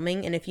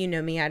overwhelming. And if you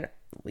know me,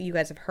 you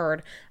guys have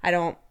heard, I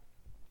don't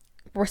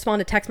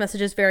respond to text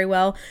messages very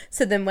well.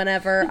 So then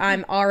whenever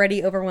I'm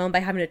already overwhelmed by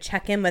having to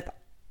check in with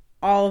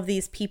all of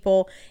these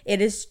people,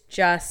 it is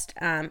just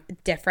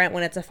different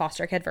when it's a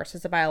foster kid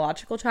versus a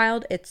biological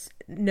child. It's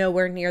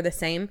nowhere near the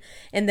same.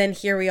 And then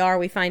here we are,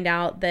 we find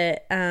out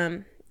that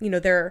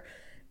they're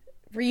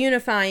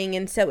reunifying,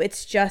 and so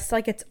it's just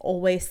like it's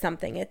always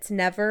something. It's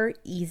never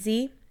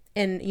easy,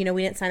 and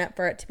we didn't sign up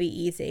for it to be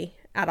easy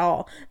at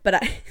all.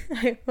 But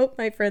I hope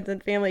my friends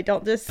and family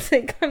don't just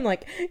think I'm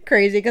like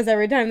crazy, because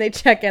every time they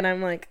check in,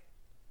 I'm like,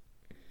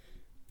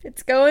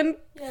 it's going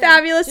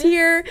fabulous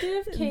here.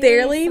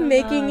 Barely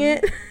making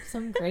it.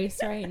 Some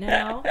grace right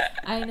now.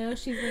 I know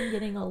she's been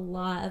getting a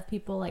lot of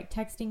people like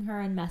texting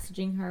her and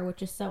messaging her,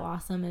 which is so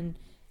awesome. And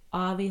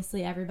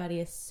obviously everybody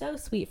is so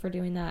sweet for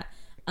doing that.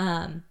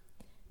 But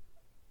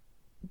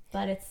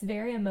it's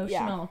very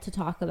emotional to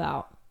talk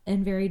about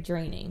and very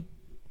draining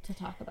to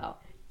talk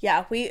about.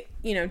 Yeah,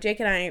 Jake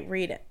and I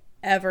read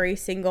every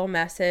single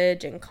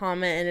message and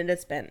comment, and it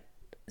has been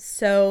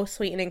so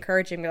sweet and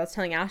encouraging. But I was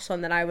telling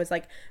Ashlyn that I was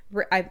like,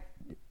 I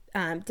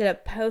did a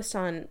post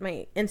on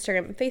my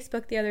Instagram and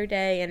Facebook the other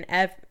day, and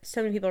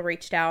so many people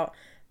reached out,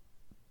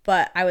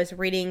 but I was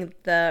reading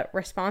the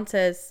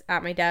responses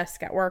at my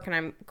desk at work, and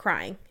I'm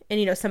crying.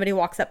 And somebody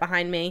walks up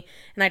behind me,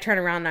 and I turn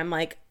around, and I'm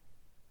like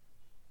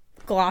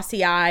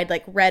glossy-eyed,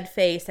 like red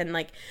face, and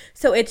like,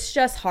 so it's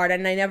just hard.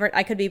 And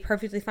I could be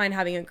perfectly fine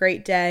having a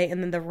great day,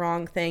 and then the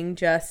wrong thing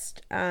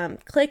just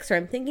clicks, or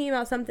I'm thinking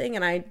about something,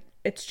 and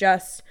it's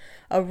just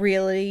a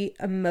really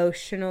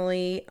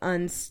emotionally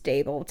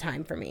unstable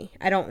time for me.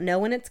 I don't know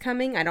when it's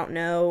coming. I don't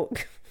know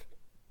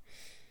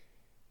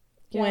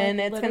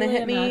when it's going to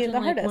hit me the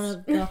hardest. One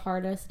of the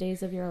hardest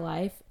days of your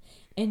life,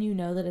 and you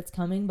know that it's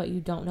coming, but you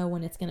don't know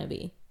when it's going to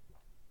be.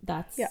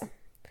 That's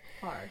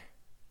hard.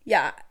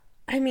 Yeah.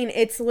 I mean,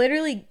 it's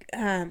literally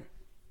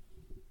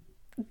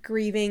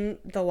grieving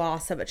the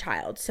loss of a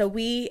child. So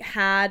we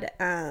had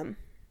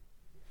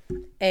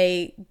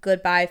a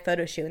goodbye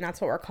photo shoot, and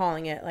that's what we're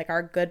calling it, like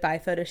our goodbye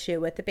photo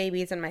shoot with the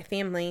babies and my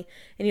family.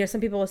 And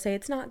some people will say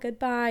it's not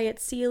goodbye,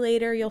 it's see you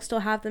later, you'll still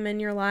have them in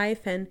your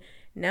life. And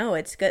no,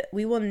 it's good.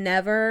 We will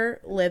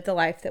never live the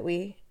life that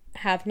we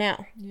have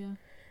now.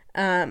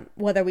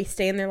 Whether we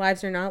stay in their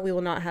lives or not, we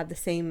will not have the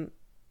same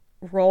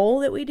role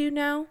that we do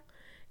now.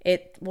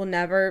 It will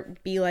never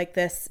be like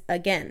this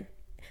again.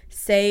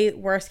 Say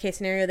worst case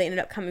scenario, they ended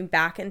up coming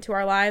back into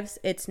our lives,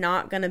 it's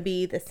not going to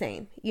be the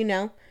same.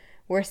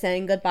 We're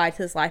saying goodbye to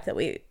this life that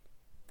we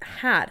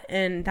had.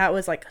 And that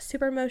was like a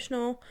super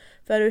emotional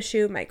photo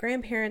shoot. My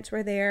grandparents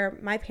were there.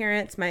 My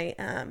parents, my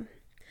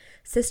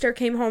sister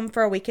came home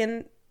for a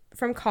weekend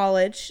from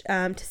college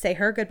to say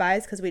her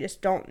goodbyes, because we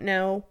just don't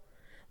know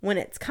when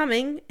it's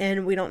coming,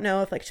 and we don't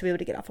know if she'll be able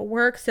to get off of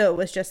work. So it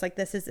was just like,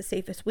 this is the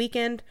safest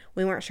weekend.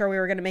 We weren't sure we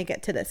were going to make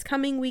it to this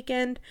coming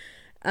weekend.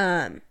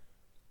 So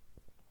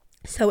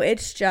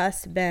it's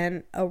just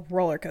been a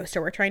roller coaster.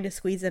 We're trying to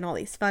squeeze in all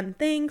these fun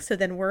things. So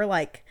then we're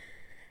like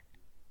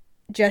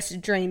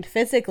just drained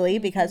physically,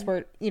 because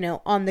we're,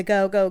 on the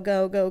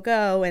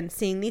go, and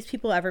seeing these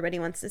people. Everybody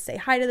wants to say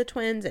hi to the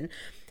twins and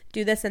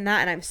do this and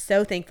that. And I'm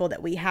so thankful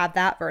that we have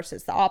that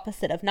versus the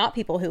opposite of not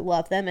people who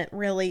love them. It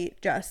really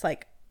just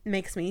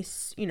makes me,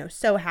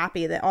 so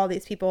happy that all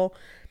these people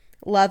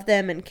love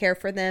them and care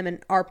for them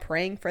and are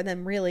praying for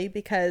them, really,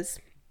 because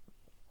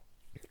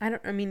you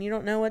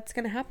don't know what's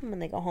going to happen when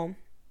they go home.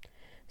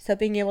 So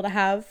being able to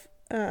have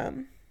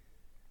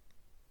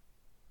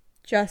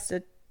just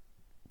a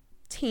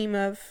team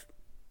of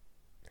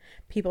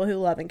people who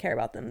love and care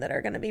about them, that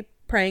are going to be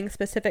praying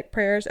specific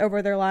prayers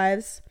over their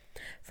lives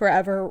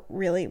forever,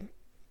 really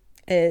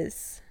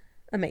is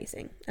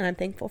amazing. And I'm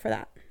thankful for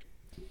that.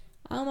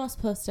 I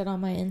almost posted on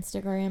my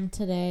Instagram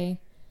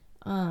today,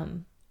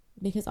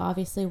 because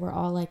obviously we're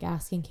all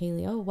asking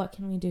Kaylee, oh, what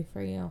can we do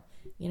for you?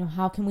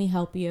 How can we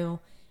help you?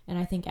 And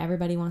I think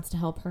everybody wants to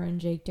help her and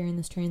Jake during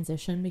this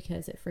transition,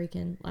 because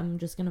I'm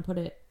just going to put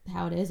it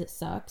how it is. It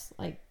sucks.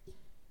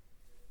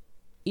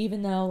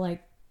 Even though I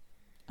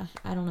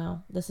don't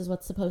know, this is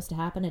what's supposed to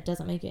happen, it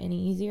doesn't make it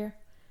any easier.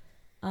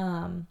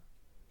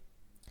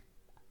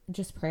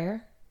 Just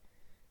prayer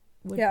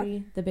would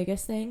be the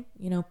biggest thing.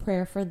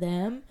 Prayer for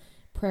them,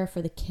 prayer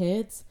for the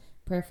kids,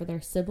 prayer for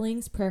their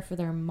siblings, prayer for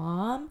their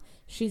mom.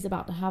 She's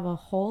about to have a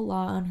whole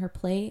lot on her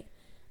plate.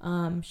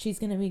 She's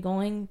going to be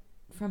going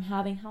from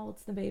having, how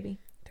old's the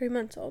baby? 3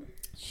 months old.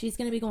 She's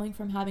going to be going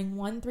from having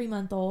one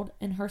 3-month-old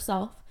and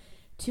herself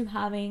to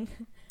having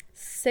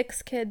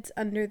 6 kids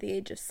under the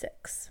age of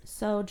 6.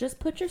 So just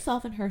put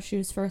yourself in her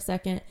shoes for a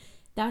second.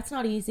 That's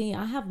not easy.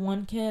 I have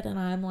one kid and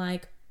I'm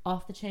like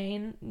off the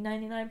chain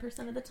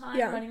 99% of the time,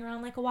 running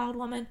around like a wild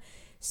woman.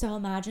 So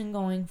imagine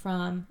going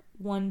from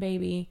one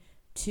baby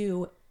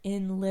to,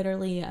 in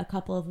literally a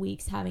couple of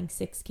weeks, having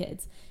 6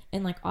 kids.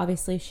 And like,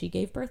 obviously she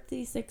gave birth to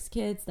these 6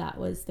 kids. That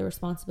was the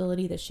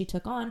responsibility that she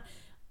took on,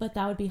 but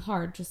that would be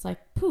hard. Just like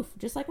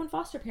just like when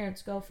foster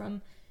parents go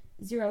from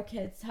 0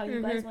 kids, how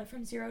you guys went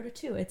from 0 to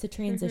 2. It's a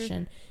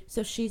transition.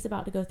 So she's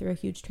about to go through a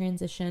huge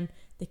transition.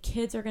 The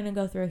kids are going to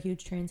go through a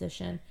huge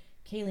transition.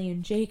 Kaylee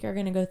and Jake are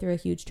going to go through a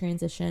huge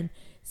transition.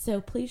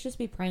 So please just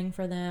be praying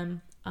for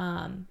them.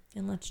 And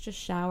let's just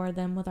shower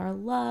them with our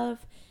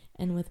love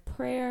and with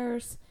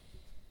prayers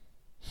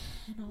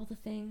and all the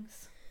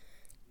things.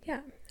 Yeah,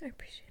 I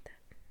appreciate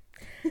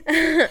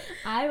that.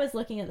 I was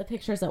looking at the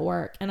pictures at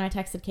work and I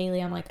texted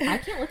Kaylee. I'm like, I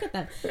can't look at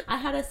them. I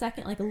had a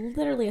second, like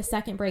literally a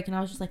second break, and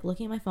I was just like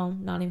looking at my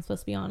phone, not even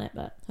supposed to be on it,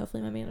 but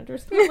hopefully my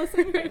manager's not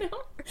listening right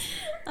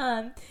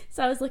now.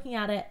 So I was looking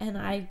at it and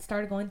I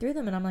started going through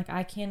them and I'm like,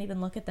 I can't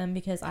even look at them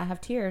because I have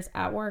tears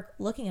at work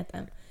looking at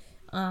them.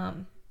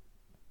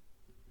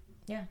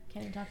 Yeah,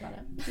 can't even talk about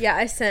it. Yeah,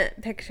 I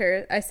sent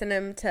pictures. I sent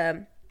them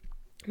to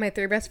my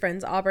 3 best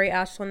friends, Aubrey,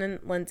 Ashlyn, and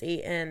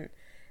Lindsay, and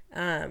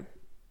Ashlyn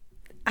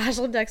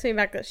texted me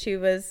back that she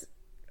was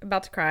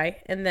about to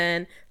cry, and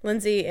then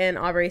Lindsay and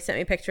Aubrey sent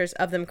me pictures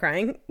of them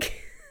crying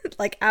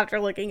like after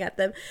looking at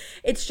them.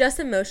 It's just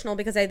emotional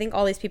because I think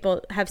all these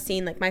people have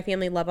seen like my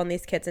family love on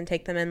these kids and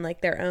take them in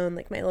like their own,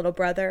 like my little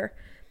brother.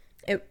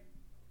 It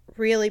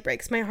really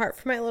breaks my heart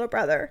for my little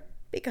brother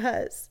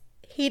because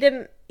he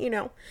didn't,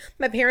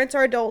 my parents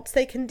are adults,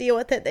 they can deal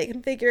with it, they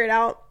can figure it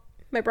out.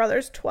 My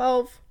brother's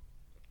 12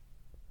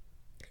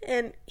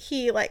 and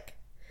he like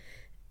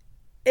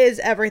is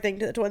everything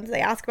to the twins. They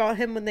ask about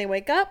him when they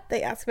wake up.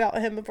 They ask about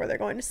him before they're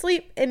going to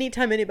sleep.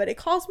 Anytime anybody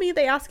calls me,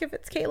 they ask if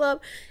it's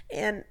Caleb.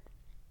 And,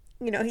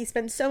 he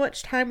spends so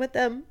much time with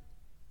them.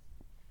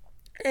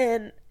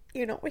 And,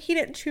 he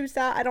didn't choose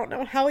that. I don't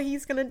know how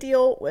he's going to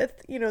deal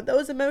with,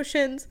 those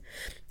emotions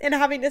and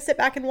having to sit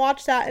back and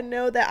watch that and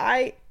know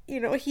that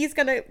he's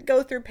going to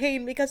go through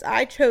pain because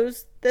I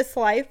chose this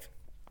life.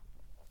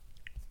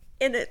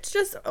 And it's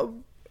just a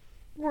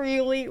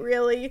really,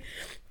 really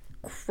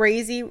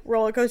crazy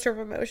roller coaster of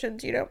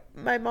emotions.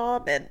 My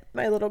mom and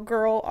my little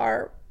girl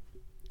are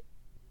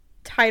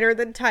tighter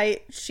than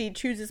tight. She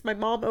chooses my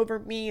mom over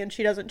me and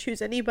she doesn't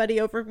choose anybody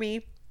over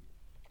me.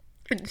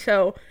 And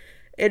so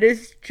it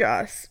is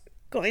just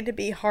going to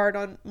be hard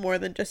on more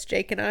than just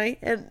Jake and I.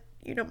 And,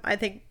 I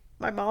think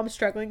my mom's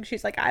struggling.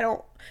 She's like,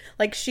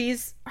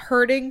 she's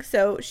hurting,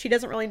 so she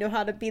doesn't really know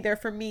how to be there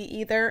for me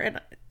either.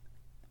 And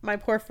my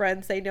poor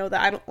friends, they know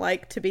that I don't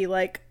like to be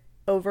like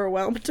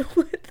overwhelmed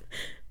with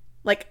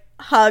like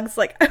hugs.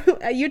 Like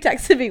you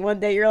texted me one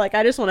day, you're like,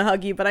 I just want to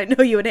hug you, but I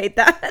know you would hate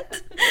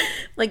that.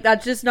 Like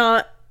that's just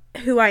not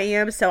who I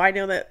am. So I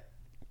know that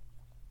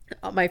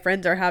my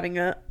friends are having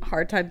a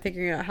hard time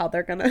figuring out how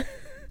they're gonna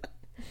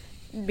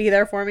be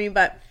there for me,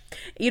 but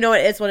it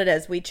is what it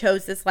is. We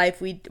chose this life.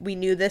 We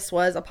knew this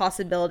was a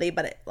possibility,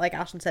 but like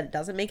Ashlyn said, it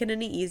doesn't make it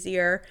any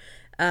easier.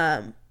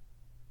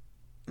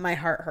 My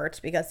heart hurts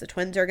because the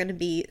twins are going to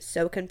be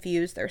so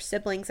confused. Their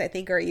siblings, I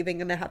think, are even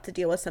going to have to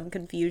deal with some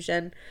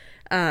confusion.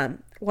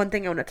 One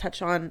thing I want to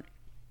touch on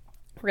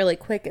really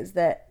quick is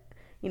that,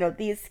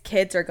 these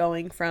kids are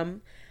going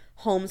from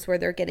homes where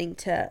they're getting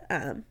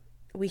to,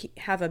 we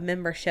have a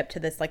membership to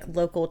this like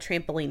local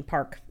trampoline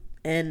park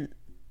in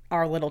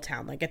our little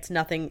town. Like it's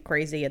nothing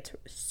crazy. It's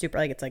super,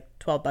 like it's like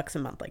 $12 a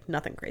month, like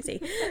nothing crazy.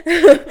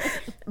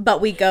 But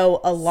we go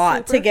a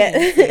lot super to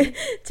get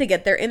to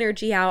get their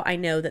energy out. I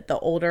know that the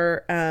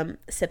older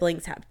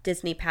siblings have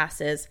Disney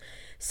passes,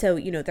 so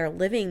they're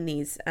living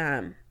these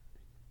I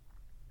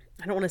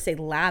don't want to say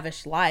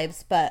lavish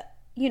lives, but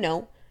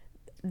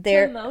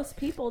they're, for most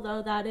people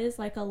though, that is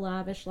like a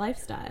lavish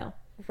lifestyle.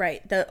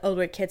 Right. The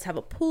older kids have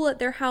a pool at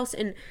their house,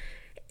 and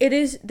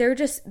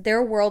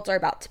their worlds are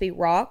about to be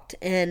rocked.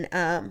 And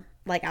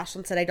like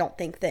Ashlyn said, I don't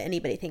think that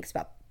anybody thinks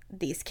about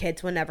these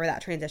kids whenever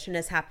that transition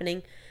is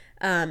happening.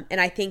 And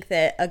I think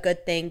that a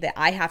good thing that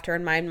I have to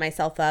remind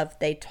myself of,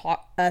 they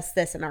taught us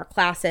this in our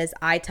classes.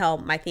 I tell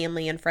my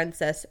family and friends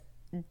this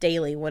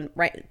daily when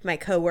my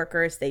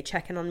coworkers, they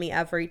check in on me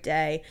every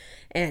day.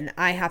 And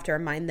I have to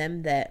remind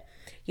them that,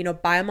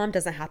 Bio Mom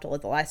doesn't have to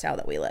live the lifestyle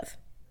that we live.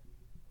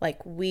 Like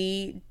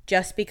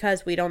just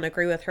because we don't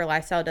agree with her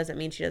lifestyle doesn't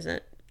mean she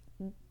doesn't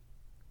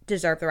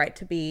deserve the right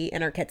to be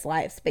in her kids'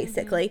 lives,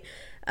 basically.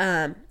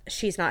 Mm-hmm.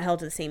 She's not held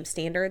to the same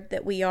standard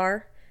that we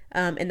are.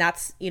 And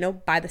that's,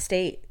 by the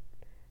state.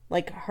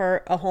 Like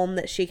a home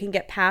that she can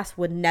get past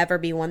would never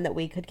be one that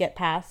we could get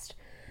past.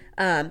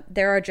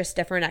 There are just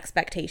different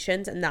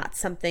expectations, and that's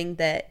something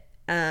that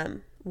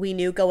we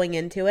knew going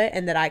into it,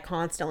 and that I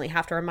constantly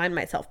have to remind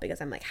myself, because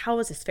I'm like, how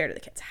is this fair to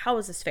the kids? How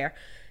is this fair?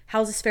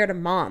 How is this fair to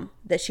mom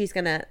that she's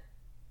going to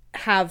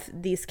have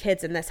these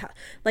kids in this house?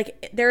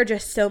 Like, there are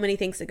just so many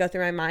things that go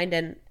through my mind,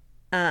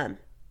 and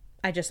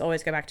I just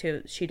always go back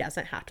to, she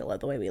doesn't have to live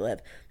the way we live.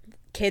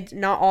 Kids,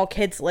 not all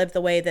kids live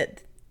the way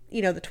that,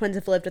 you know, the twins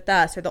have lived with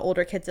us, or the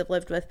older kids have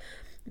lived with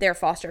their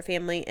foster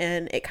family.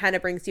 And it kind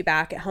of brings you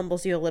back. It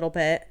humbles you a little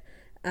bit.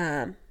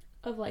 Of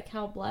like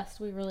how blessed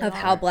we really are. Of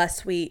how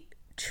blessed we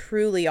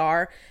truly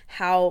are.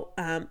 How,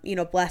 you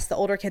know, blessed the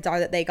older kids are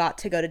that they got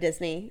to go to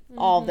Disney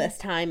all this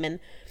time. And,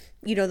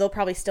 you know, they'll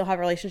probably still have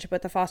a relationship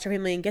with the foster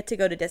family and get to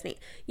go to Disney.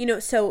 You know,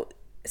 so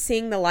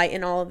seeing the light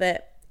in all of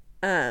it.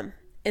 And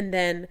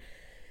then,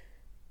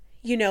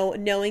 you know,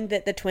 knowing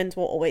that the twins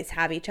will always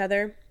have each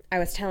other. I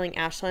was telling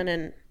Ashlyn,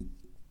 and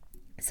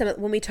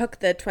when we took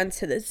the twins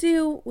to the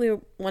zoo, we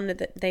wanted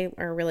that they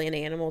are really into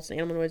animals and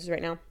animal noises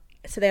right now.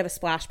 So they have a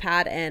splash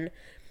pad, and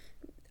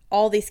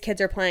all these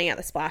kids are playing at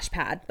the splash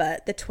pad,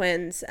 but the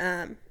twins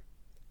they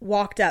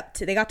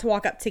got to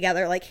walk up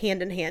together, like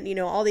hand in hand. You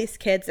know, all these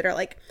kids that are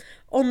like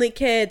only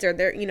kids, or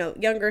their, you know,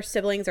 younger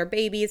siblings or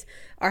babies,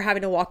 are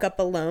having to walk up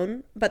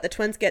alone, but the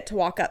twins get to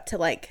walk up to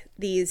like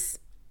these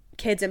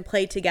kids and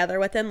play together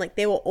with them. Like,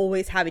 they will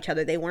always have each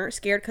other. They weren't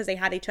scared because they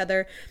had each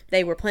other.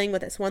 They were playing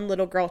with this one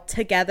little girl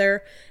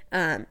together.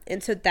 And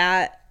so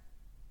that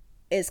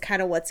is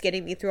kind of what's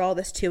getting me through all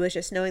this too, is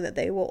just knowing that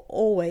they will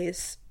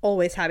always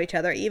have each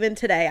other. Even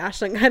today,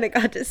 Ashlyn kind of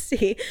got to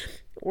see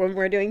when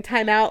we're doing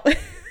timeout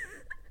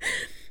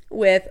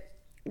with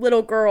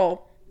little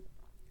girl.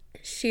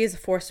 She is a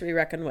force to be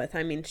reckoned with.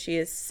 I mean, she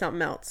is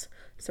something else.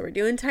 So we're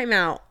doing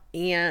timeout,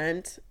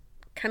 and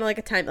kind of like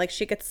a time, like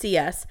she could see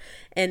us,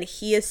 and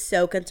he is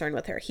so concerned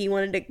with her. He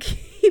wanted to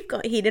keep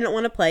going. He didn't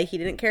want to play. He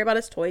didn't care about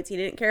his toys. He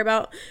didn't care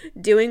about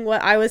doing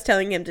what I was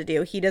telling him to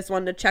do. He just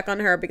wanted to check on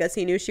her because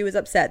he knew she was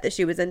upset that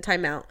she was in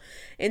timeout.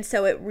 And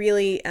so it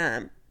really,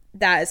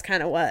 that is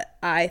kind of what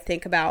I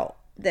think about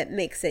that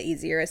makes it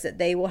easier, is that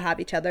they will have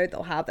each other.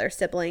 They'll have their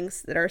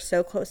siblings that are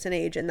so close in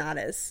age, and that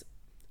is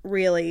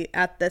really,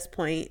 at this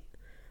point,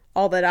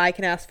 all that I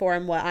can ask for,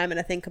 and what I'm going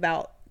to think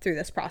about through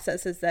this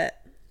process, is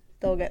that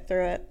they'll get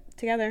through it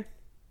together.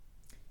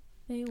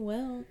 They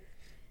will.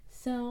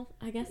 So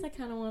I guess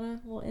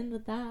we'll end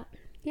with that.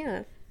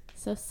 Yeah.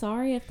 So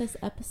sorry if this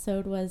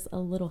episode was a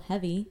little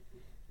heavy.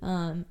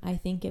 I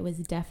think it was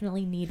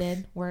definitely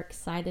needed. We're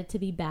excited to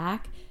be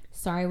back.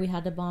 Sorry we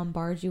had to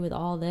bombard you with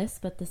all this,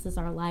 but this is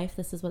our life.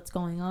 This is what's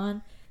going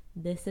on.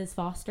 This is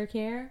foster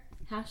care.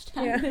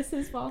 Hashtag yeah. This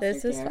is foster care.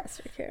 This is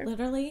foster care.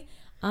 Literally.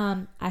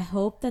 I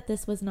hope that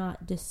this was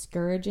not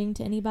discouraging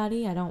to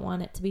anybody. I don't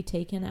want it to be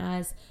taken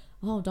as,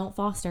 oh, don't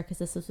foster because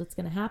this is what's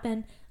going to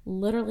happen.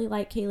 Literally,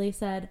 like Kaylee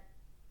said,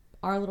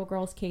 our little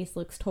girl's case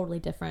looks totally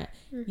different.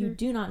 You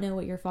do not know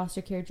what your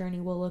foster care journey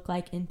will look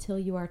like until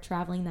you are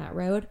traveling that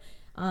road.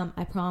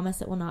 I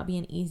promise it will not be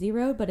an easy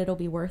road, but it'll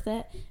be worth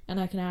it. And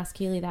I can ask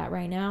Kaylee that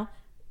right now.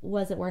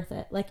 Was it worth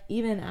it? Like,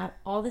 even at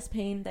all this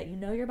pain that you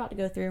know you're about to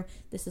go through,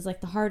 this is like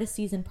the hardest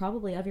season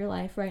probably of your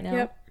life right now.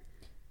 Yep.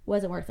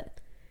 Was it worth it?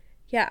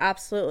 Yeah,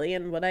 absolutely.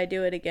 And would I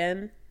do it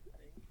again?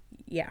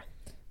 Yeah.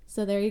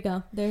 So there you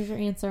go. There's your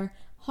answer.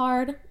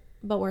 Hard,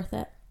 but worth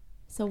it.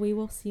 So we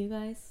will see you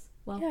guys.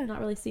 Well, not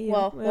really see you.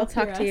 Well, we'll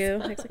talk to you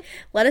next week.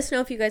 Let us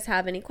know if you guys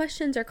have any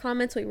questions or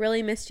comments. We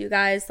really missed you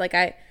guys. Like,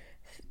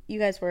 you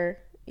guys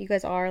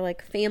are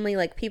like family.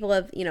 Like, people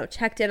have, you know,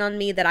 checked in on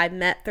me that I've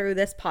met through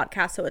this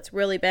podcast. So it's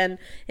really been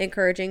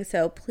encouraging.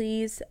 So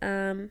please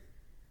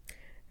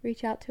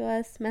reach out to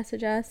us,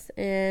 message us,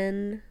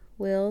 and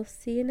we'll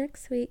see you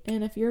next week.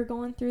 And if you're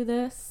going through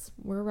this,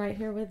 we're right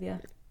here with you.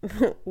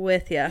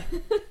 With you.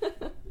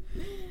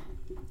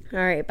 All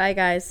right. Bye,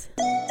 guys.